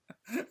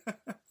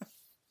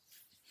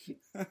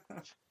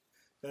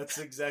 That's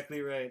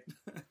exactly right.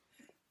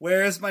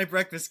 Where is my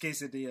breakfast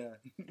quesadilla?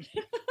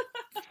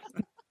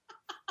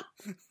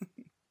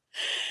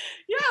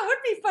 Yeah, it would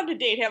be fun to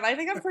date him. I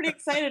think I'm pretty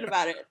excited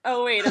about it.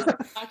 Oh wait, is it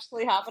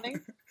actually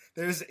happening?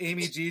 There's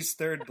Amy G's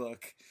third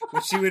book,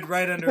 which she would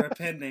write under a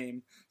pen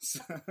name.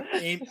 So,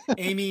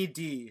 Amy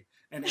D.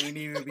 And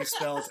Amy would be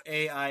spelled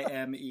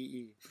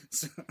A-I-M-E-E.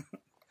 So,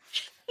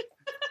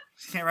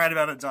 she can't write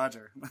about a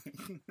Dodger.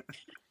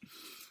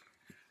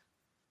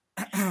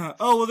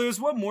 Oh, well,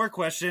 there's one more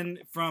question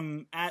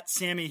from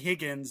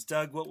 @SammyHiggins.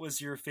 Doug, what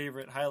was your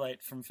favorite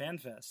highlight from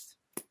FanFest?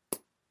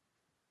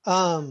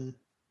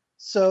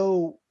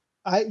 So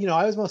I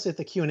was mostly at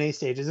the Q&A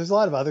stages. There's a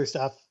lot of other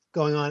stuff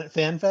going on at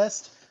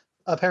FanFest,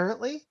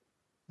 apparently,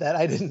 that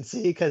I didn't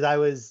see because I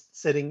was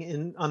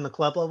sitting on the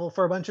club level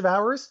for a bunch of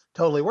hours.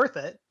 Totally worth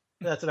it.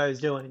 That's what I was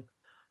doing.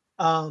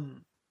 But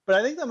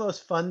I think the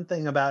most fun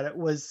thing about it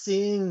was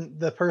seeing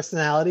the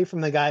personality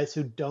from the guys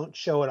who don't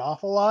show it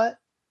off a lot.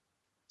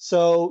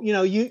 So,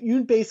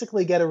 you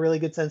basically get a really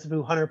good sense of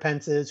who Hunter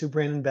Pence is, who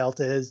Brandon Belt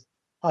is,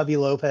 Javi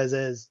Lopez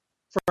is,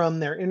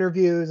 from their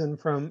interviews and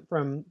from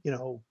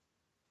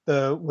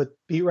what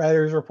beat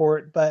writers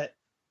report. But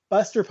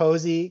Buster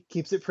Posey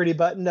keeps it pretty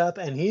buttoned up,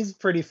 and he's a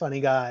pretty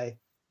funny guy.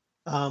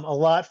 A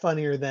lot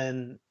funnier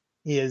than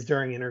he is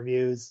during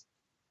interviews.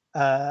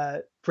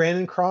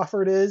 Brandon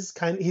Crawford he's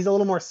a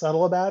little more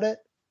subtle about it,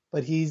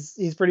 but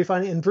he's pretty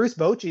funny. And Bruce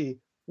Bochy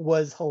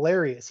was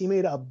hilarious. He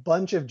made a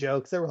bunch of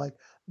jokes that were like,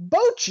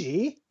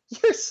 Bochy,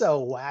 you're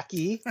so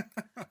wacky,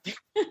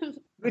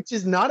 which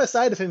is not a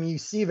side of him you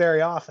see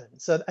very often.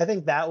 So I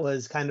think that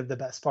was kind of the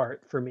best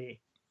part for me.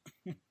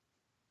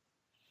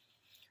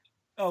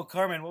 Oh,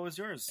 Carmen, what was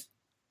yours?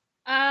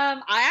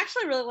 I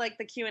actually really like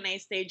the Q&A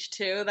stage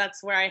too.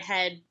 That's where I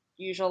head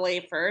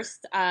usually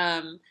first.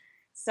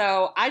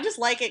 So I just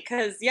like it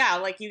because, yeah,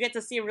 like you get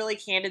to see a really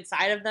candid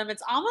side of them.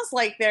 It's almost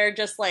like they're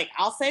just like,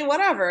 I'll say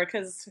whatever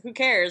because who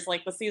cares?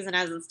 Like the season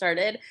hasn't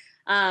started.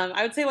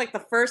 I would say like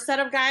the first set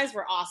of guys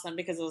were awesome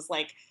because it was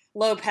like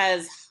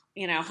Lopez,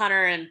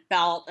 Hunter and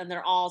Belt, and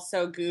they're all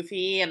so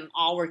goofy and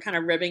all were kind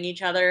of ribbing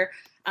each other.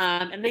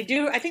 And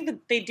I think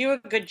that they do a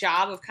good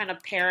job of kind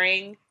of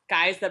pairing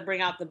guys that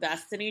bring out the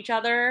best in each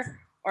other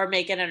or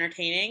make it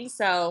entertaining.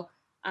 So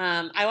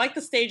I like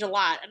the stage a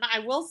lot. And I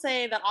will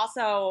say that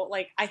also,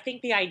 like, I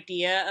think the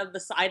idea of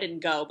I didn't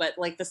go, but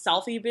like the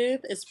selfie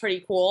booth is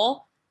pretty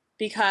cool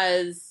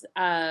because,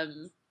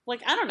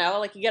 like, I don't know,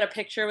 like you get a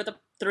picture with the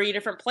 3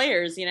 different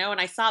players, and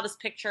I saw this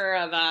picture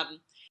of,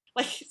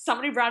 like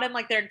somebody brought in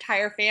like their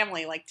entire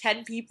family, like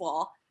 10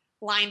 people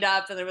lined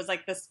up. And there was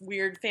like this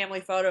weird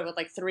family photo with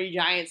like 3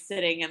 Giants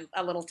sitting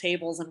at little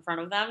tables in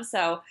front of them.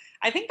 So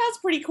I think that's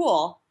pretty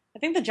cool. I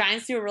think the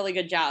Giants do a really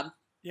good job.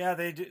 Yeah,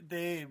 they do.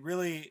 They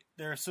really,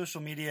 their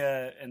social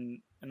media and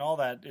all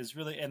that is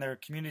really, and their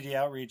community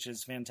outreach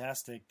is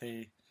fantastic.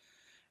 They,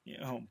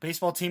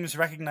 baseball teams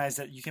recognize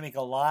that you can make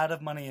a lot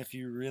of money if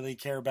you really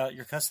care about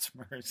your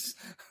customers,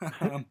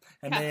 and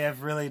they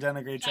have really done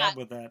a great job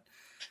with that.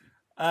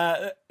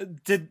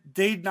 Did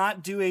they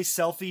not do a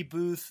selfie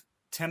booth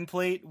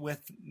template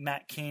with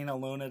Matt Cain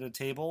alone at a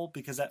table,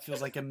 because that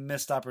feels like a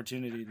missed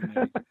opportunity to me.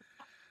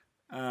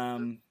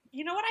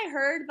 You know what I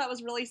heard that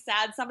was really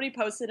sad? Somebody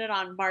posted it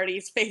on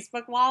Marty's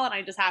Facebook wall, and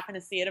I just happened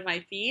to see it in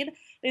my feed.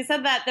 They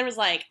said that there was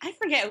like, I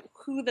forget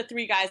who the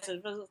three guys was.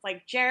 It was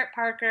like Jarrett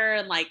Parker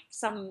and like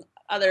some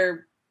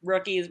other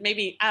rookies.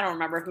 Maybe, I don't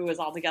remember who was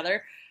all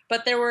together.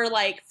 But there were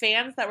like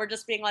fans that were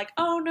just being like,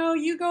 oh no,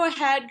 you go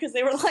ahead. Because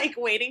they were like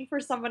waiting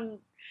for someone,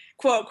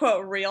 quote,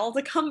 quote, real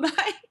to come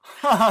by.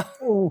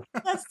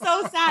 That's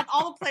so sad.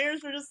 All the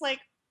players were just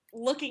like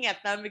looking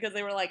at them because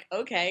they were like,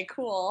 okay,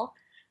 cool.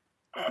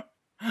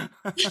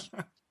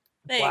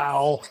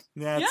 Wow.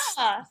 Yeah,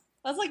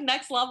 that's like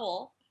next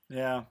level.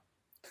 Yeah.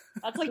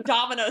 That's like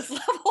Domino's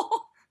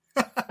level.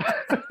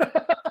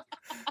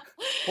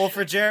 Well,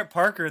 for Jarrett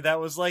Parker, that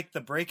was like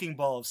the breaking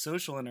ball of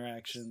social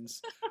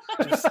interactions.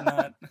 Just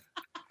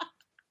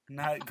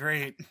not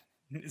great.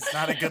 It's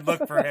not a good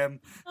look for him.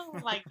 Oh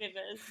my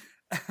goodness.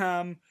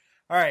 All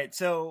right,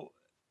 so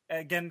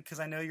again, because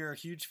I know you're a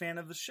huge fan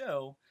of the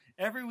show,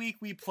 every week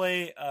we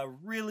play a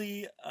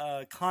really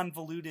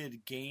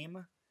convoluted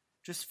game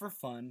just for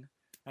fun.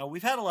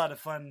 We've had a lot of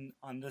fun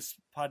on this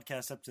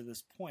podcast up to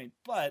this point,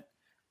 but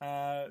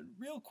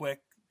real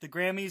quick, the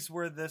Grammys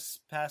were this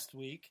past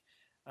week.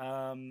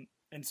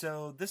 And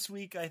so this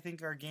week, I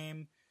think our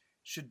game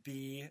should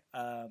be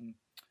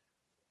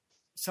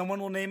someone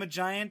will name a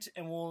giant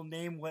and we'll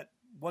name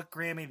what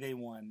Grammy they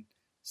won.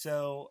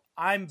 So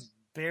I'm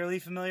barely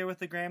familiar with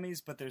the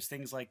Grammys, but there's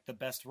things like the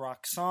best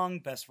rock song,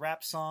 best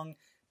rap song,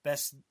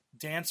 best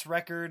dance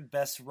record,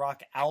 best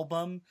rock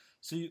album.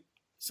 So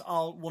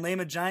we'll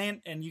name a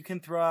giant and you can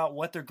throw out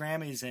what their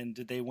Grammys in.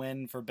 Did they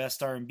win for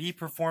best R&B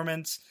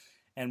performance?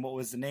 And what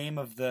was the name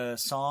of the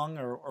song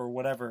or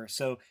whatever.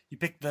 So you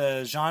pick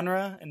the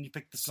genre and you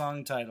pick the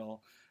song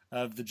title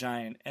of the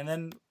giant. And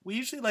then we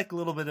usually like a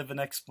little bit of an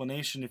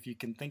explanation if you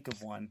can think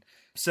of one.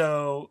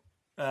 So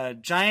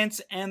Giants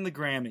and the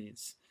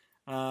Grammys.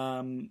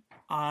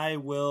 I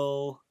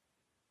will...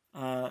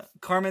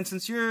 Carmen,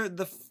 since you're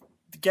the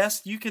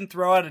guest, you can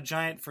throw out a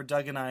giant for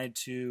Doug and I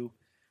to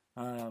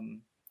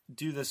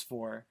do this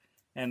for.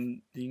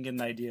 And you can get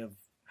an idea of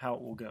how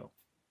it will go.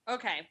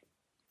 Okay.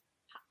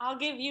 I'll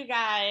give you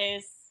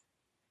guys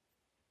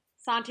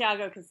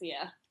Santiago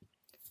Casilla.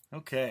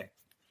 Okay.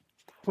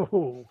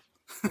 Oh.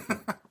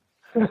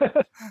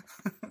 You're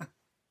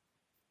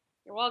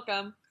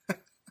welcome.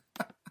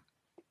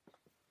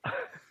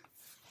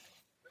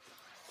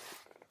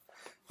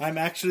 I'm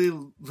actually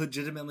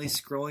legitimately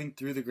scrolling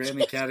through the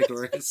Grammy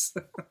categories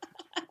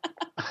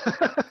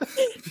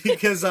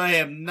because I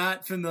am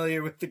not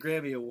familiar with the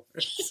Grammy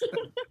Awards.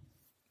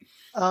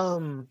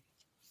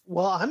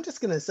 Well, I'm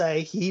just gonna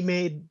say he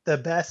made the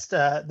best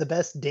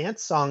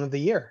dance song of the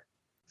year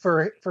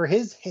for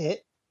his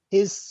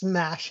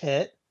smash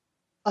hit,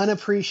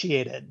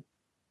 Unappreciated.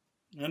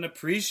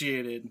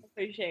 Unappreciated.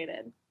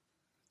 Appreciated.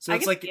 So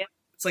it's like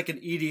an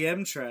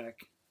EDM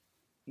track.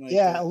 Like,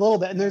 yeah, a little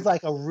bit. And there's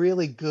like a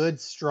really good,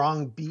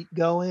 strong beat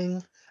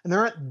going, and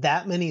there aren't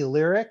that many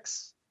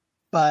lyrics,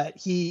 but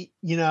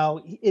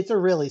it's a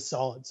really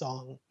solid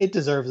song. It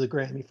deserves a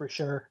Grammy for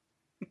sure.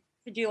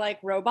 Did you like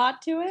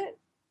Robot to it?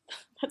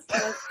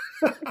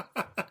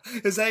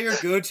 Is that your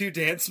go-to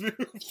dance move?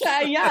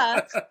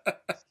 Yeah.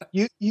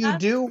 You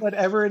do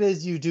whatever it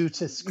is you do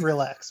to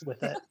Skrillex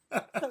with it.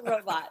 The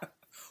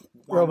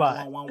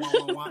Robot.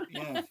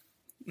 Yeah.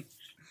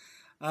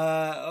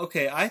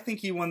 Okay, I think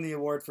he won the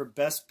award for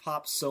best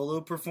pop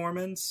solo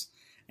performance,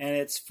 and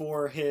it's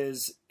for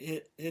his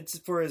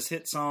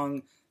hit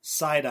song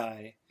Side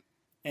Eye,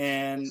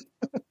 and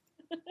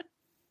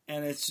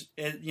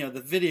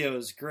the video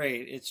is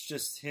great. It's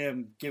just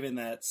him giving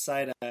that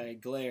side eye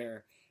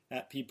glare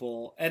at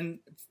people, and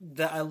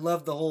I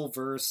love the whole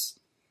verse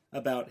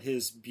about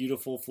his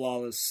beautiful,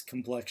 flawless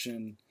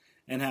complexion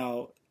and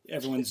how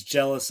everyone's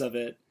jealous of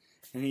it.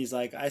 And he's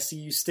like, "I see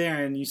you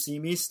staring, you see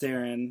me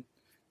staring.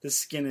 The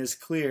skin is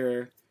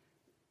clear.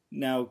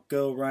 Now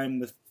go rhyme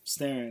with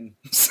staring."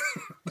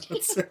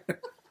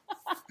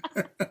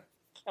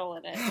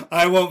 Killing it.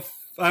 I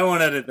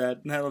won't edit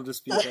that. That'll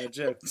just be bad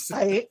jokes.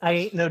 I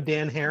ain't no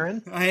Dan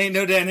Heron. I ain't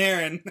no Dan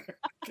Heron.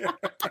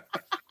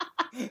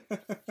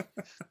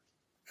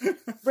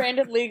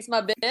 Brandon League's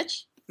my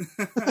bitch.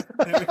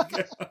 There we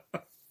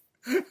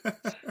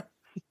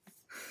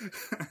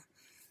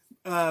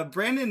go.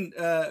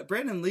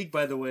 Brandon League,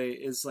 by the way,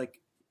 is like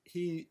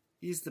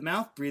he's the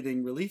mouth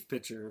breathing relief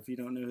pitcher. If you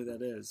don't know who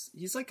that is,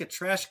 he's like a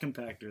trash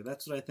compactor.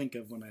 That's what I think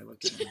of when I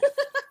look at him.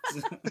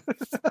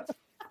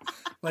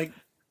 Like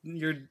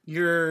your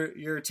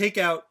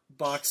takeout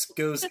box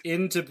goes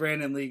into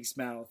Brandon League's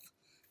mouth,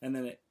 and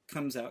then it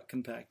comes out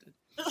compacted.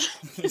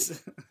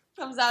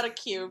 Comes out a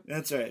cube.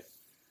 That's right.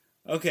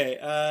 Okay,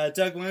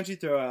 Doug, why don't you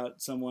throw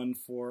out someone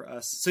for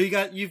us? So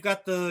you've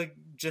got the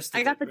gist.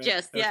 I got the right?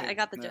 gist. Yeah, Okay. I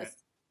got the All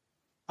gist.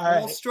 All right.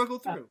 We'll struggle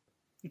through.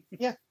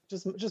 Yeah,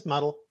 just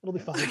muddle. It'll be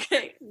fine.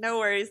 Okay, no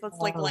worries. That's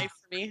like life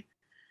for me.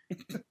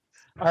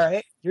 All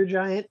right, your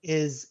giant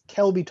is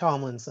Kelby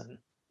Tomlinson.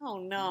 Oh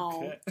no.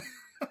 Okay.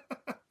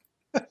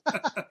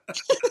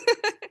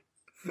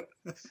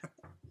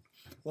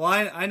 Well,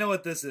 I know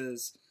what this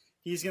is.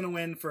 He's going to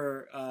win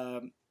for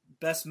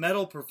Best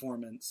Metal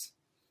Performance.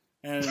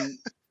 And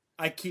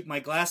I Keep My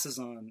Glasses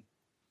On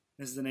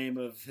is the name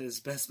of his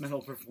Best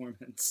Metal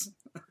Performance.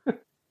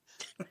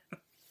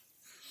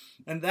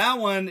 And that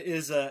one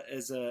is a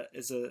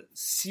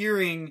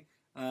searing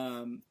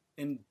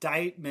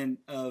indictment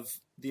of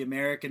the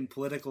American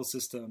political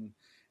system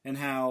and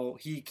how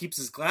he keeps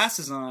his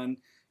glasses on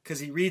because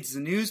he reads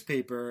the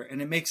newspaper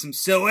and it makes him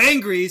so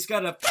angry he's got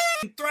to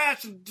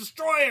thrash and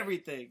destroy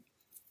everything.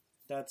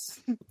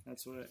 That's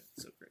what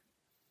it's so great.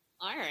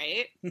 All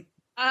right.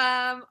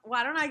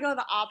 Why don't I go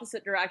the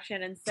opposite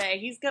direction and say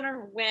he's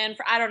gonna win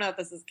for, I don't know if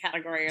this is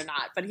category or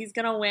not, but he's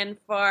gonna win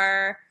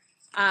for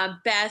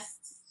best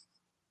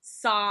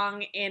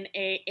song in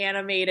a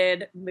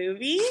animated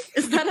movie.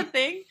 Is that a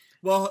thing?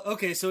 Well,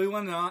 okay, so he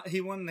won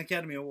an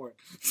Academy Award.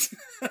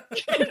 I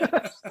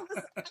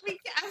mean,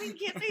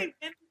 can't they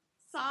win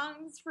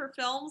songs for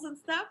films and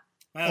stuff?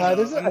 I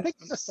think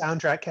there's a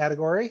soundtrack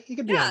category. He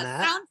could be on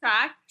that.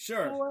 Soundtrack.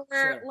 Sure.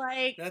 Or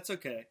like that's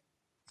okay.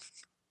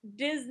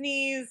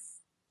 Disney's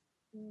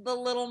The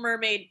Little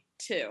Mermaid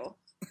 2.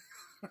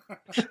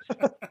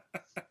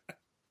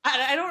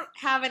 I don't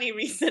have any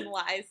reason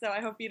why, so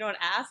I hope you don't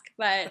ask,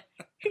 but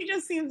he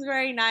just seems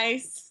very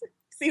nice.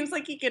 Seems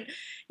like he could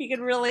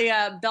really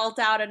belt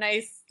out a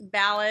nice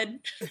ballad.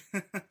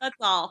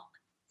 That's all.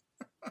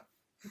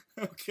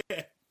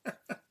 Okay.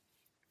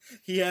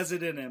 He has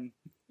it in him.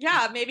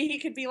 Yeah, maybe he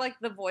could be like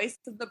the voice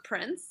of the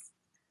prince.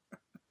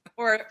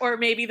 Or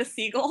maybe the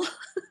seagull.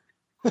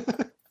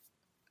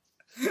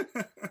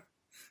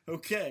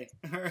 Okay,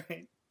 all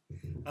right.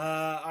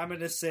 I'm going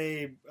to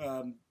say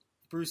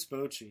Bruce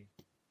Bochy.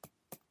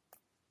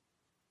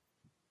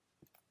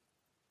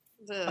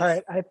 All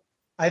right,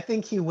 I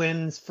think he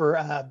wins for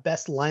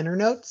best liner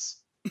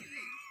notes.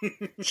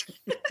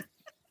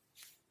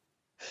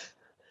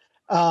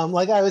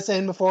 Like I was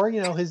saying before,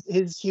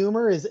 his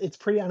humor it's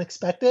pretty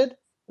unexpected,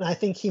 and I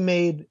think he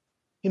made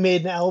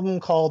an album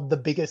called The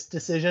Biggest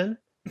Decision,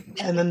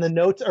 and then the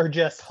notes are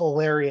just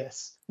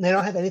hilarious. And they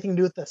don't have anything to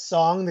do with the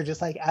song; they're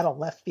just like out of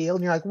left field,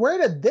 and you're like, "Where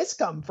did this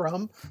come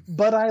from?"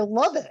 But I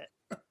love it.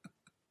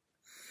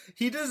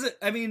 He does it.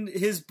 I mean,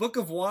 his Book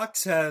of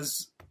Walks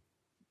has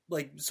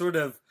like sort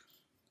of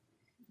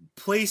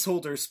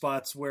placeholder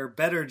spots where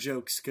better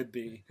jokes could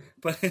be,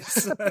 but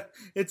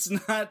it's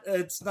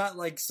not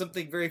like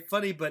something very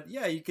funny. But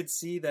yeah, you could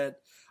see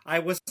that. I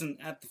wasn't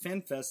at the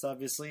Fan Fest,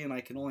 obviously, and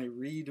I can only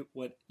read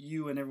what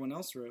you and everyone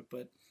else wrote.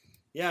 But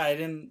yeah,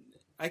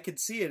 I could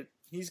see it.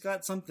 He's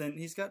got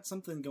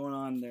something going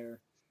on there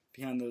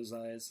behind those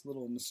eyes. A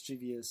little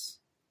mischievous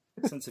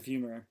sense of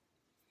humor.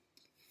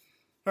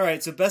 All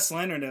right, so best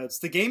liner notes.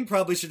 The game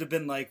probably should have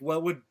been like,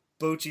 what would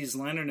Bochy's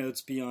liner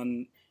notes be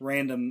on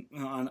random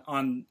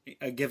on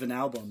a given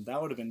album? That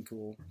would have been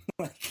cool.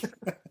 Like,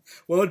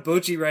 what would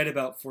Bochy write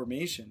about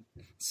Formation?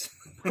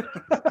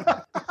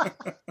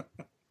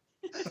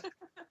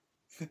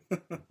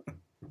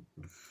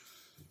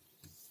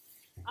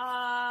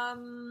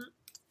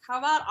 How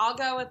about I'll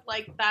go with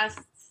like best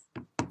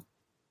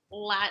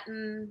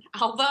Latin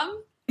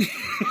album.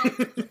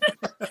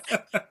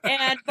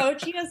 And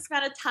Bochy has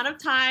spent a ton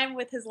of time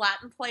with his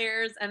Latin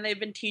players and they've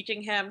been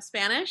teaching him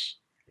Spanish.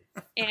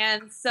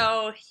 And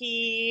so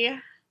he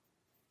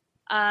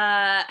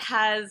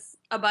has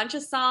a bunch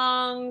of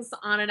songs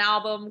on an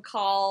album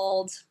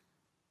called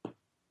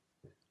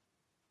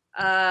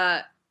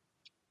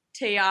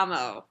Te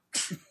Amo.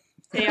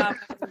 Te Amo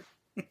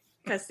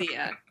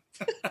Casilla.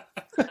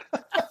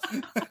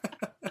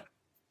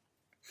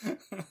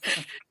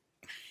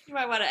 You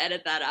might want to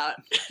edit that out.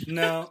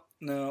 No,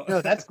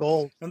 that's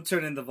gold. I'm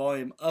turning the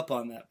volume up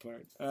on that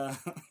part.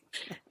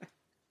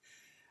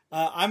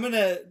 I'm going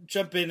to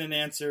jump in and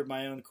answer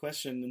my own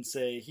question and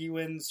say he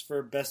wins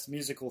for Best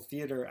Musical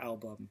Theater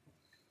Album.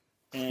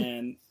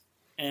 And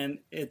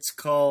it's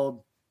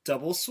called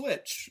Double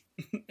Switch.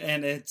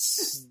 And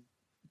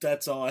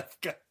that's all I've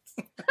got.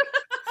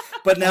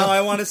 But now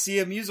I want to see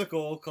a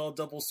musical called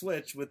Double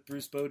Switch with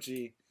Bruce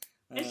Bochy.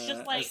 It's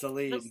just like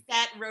the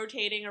set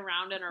rotating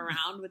around and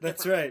around with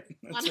That's right.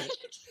 That's right.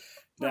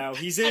 Now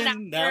he's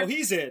in, now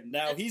he's in,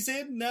 now he's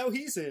in, now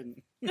he's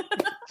in.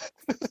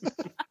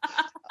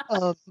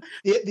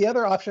 The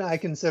other option I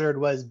considered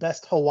was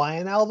Best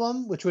Hawaiian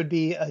Album, which would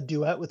be a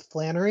duet with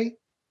Flannery.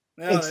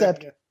 Oh,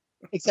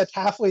 except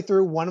halfway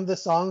through, one of the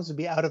songs would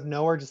be out of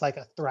nowhere, just like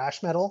a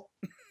thrash metal.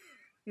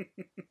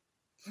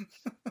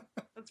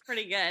 That's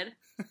pretty good.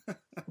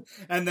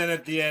 And then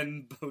at the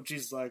end,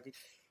 Bochy's like,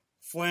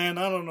 Flan,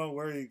 I don't know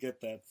where you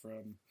get that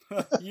from.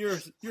 You're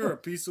a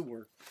piece of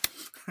work.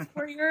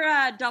 For your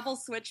Double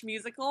Switch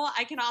musical,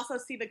 I can also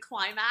see the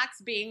climax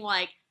being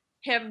like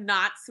him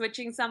not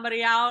switching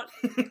somebody out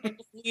and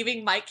just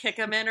leaving Mike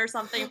Kickerman or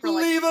something for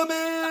like leave him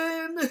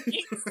in.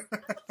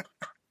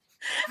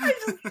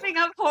 Just giving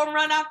up home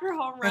run after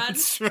home run.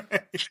 That's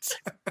right.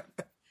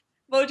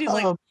 Bochy's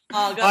like,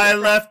 I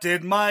left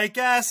in my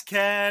gas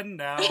can.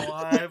 Now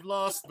I've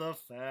lost the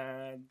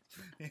fan.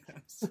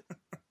 Yes.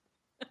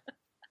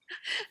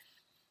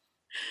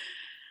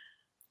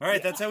 All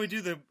right, that's how we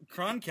do the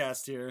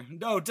Croncast here.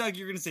 No, Doug,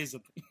 you're going to say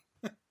something.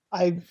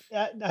 I'm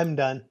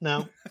done.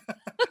 No.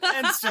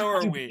 And so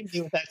are we.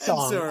 With that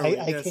song. So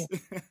I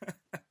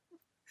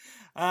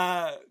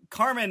can't.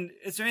 Carmen,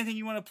 is there anything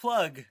you want to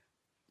plug?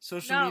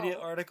 Social media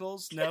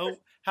articles? No?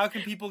 How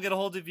can people get a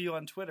hold of you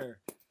on Twitter?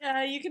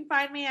 You can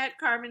find me at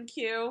Carmen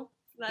Q.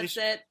 That's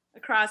it.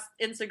 Across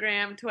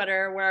Instagram,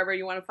 Twitter, wherever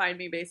you want to find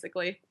me,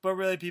 basically. But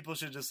really, people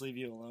should just leave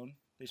you alone.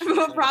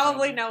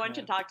 Probably no one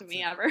should talk to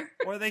me ever.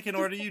 Or they can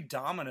order you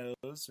Domino's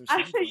or something.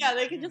 Actually, yeah,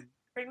 they can just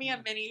bring me a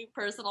mini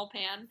personal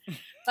pan.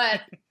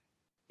 But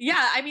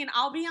yeah, I mean,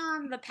 I'll be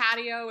on the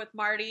patio with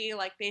Marty,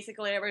 like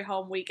basically every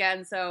home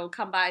weekend. So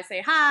come by,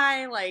 say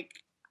hi. Like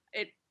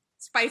it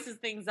spices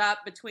things up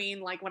between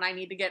like when I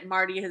need to get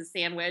Marty his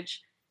sandwich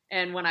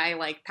and when I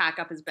like pack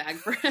up his bag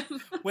for him.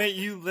 Wait,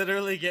 you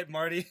literally get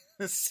Marty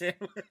a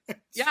sandwich?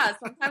 Yeah,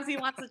 sometimes he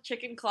wants a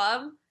chicken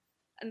club.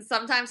 And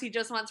sometimes he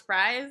just wants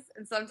fries,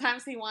 and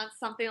sometimes he wants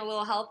something a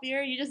little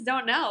healthier. You just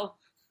don't know.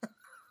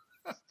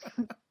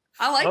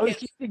 I like always it.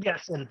 Keep you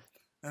guessing.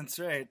 That's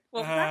right.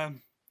 Well,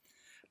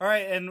 all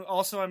right, and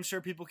also I'm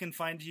sure people can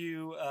find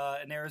you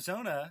in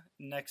Arizona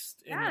in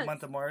the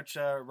month of March,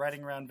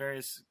 riding around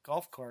various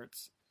golf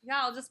carts.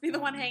 Yeah, I'll just be the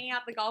one hanging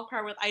out the golf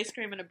cart with ice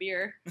cream and a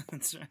beer.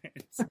 That's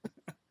right.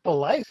 For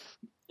life.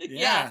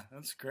 Yeah,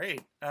 that's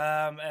great.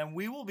 And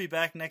we will be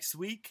back next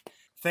week.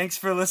 Thanks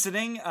for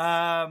listening.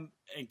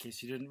 In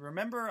case you didn't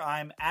remember,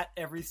 I'm at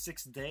Every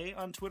Sixth Day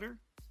on Twitter.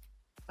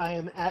 I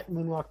am at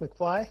Moonwalk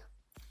McFly.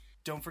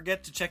 Don't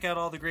forget to check out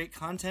all the great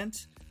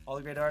content, all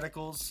the great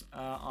articles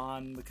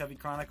on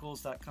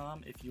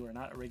thecoveychronicles.com. If you are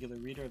not a regular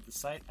reader of the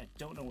site, I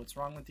don't know what's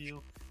wrong with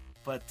you,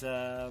 but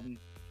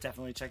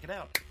definitely check it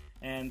out.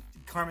 And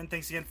Carmen,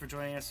 thanks again for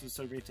joining us. It was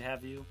so great to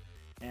have you,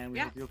 and we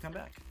hope you'll come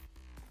back.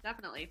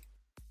 Definitely.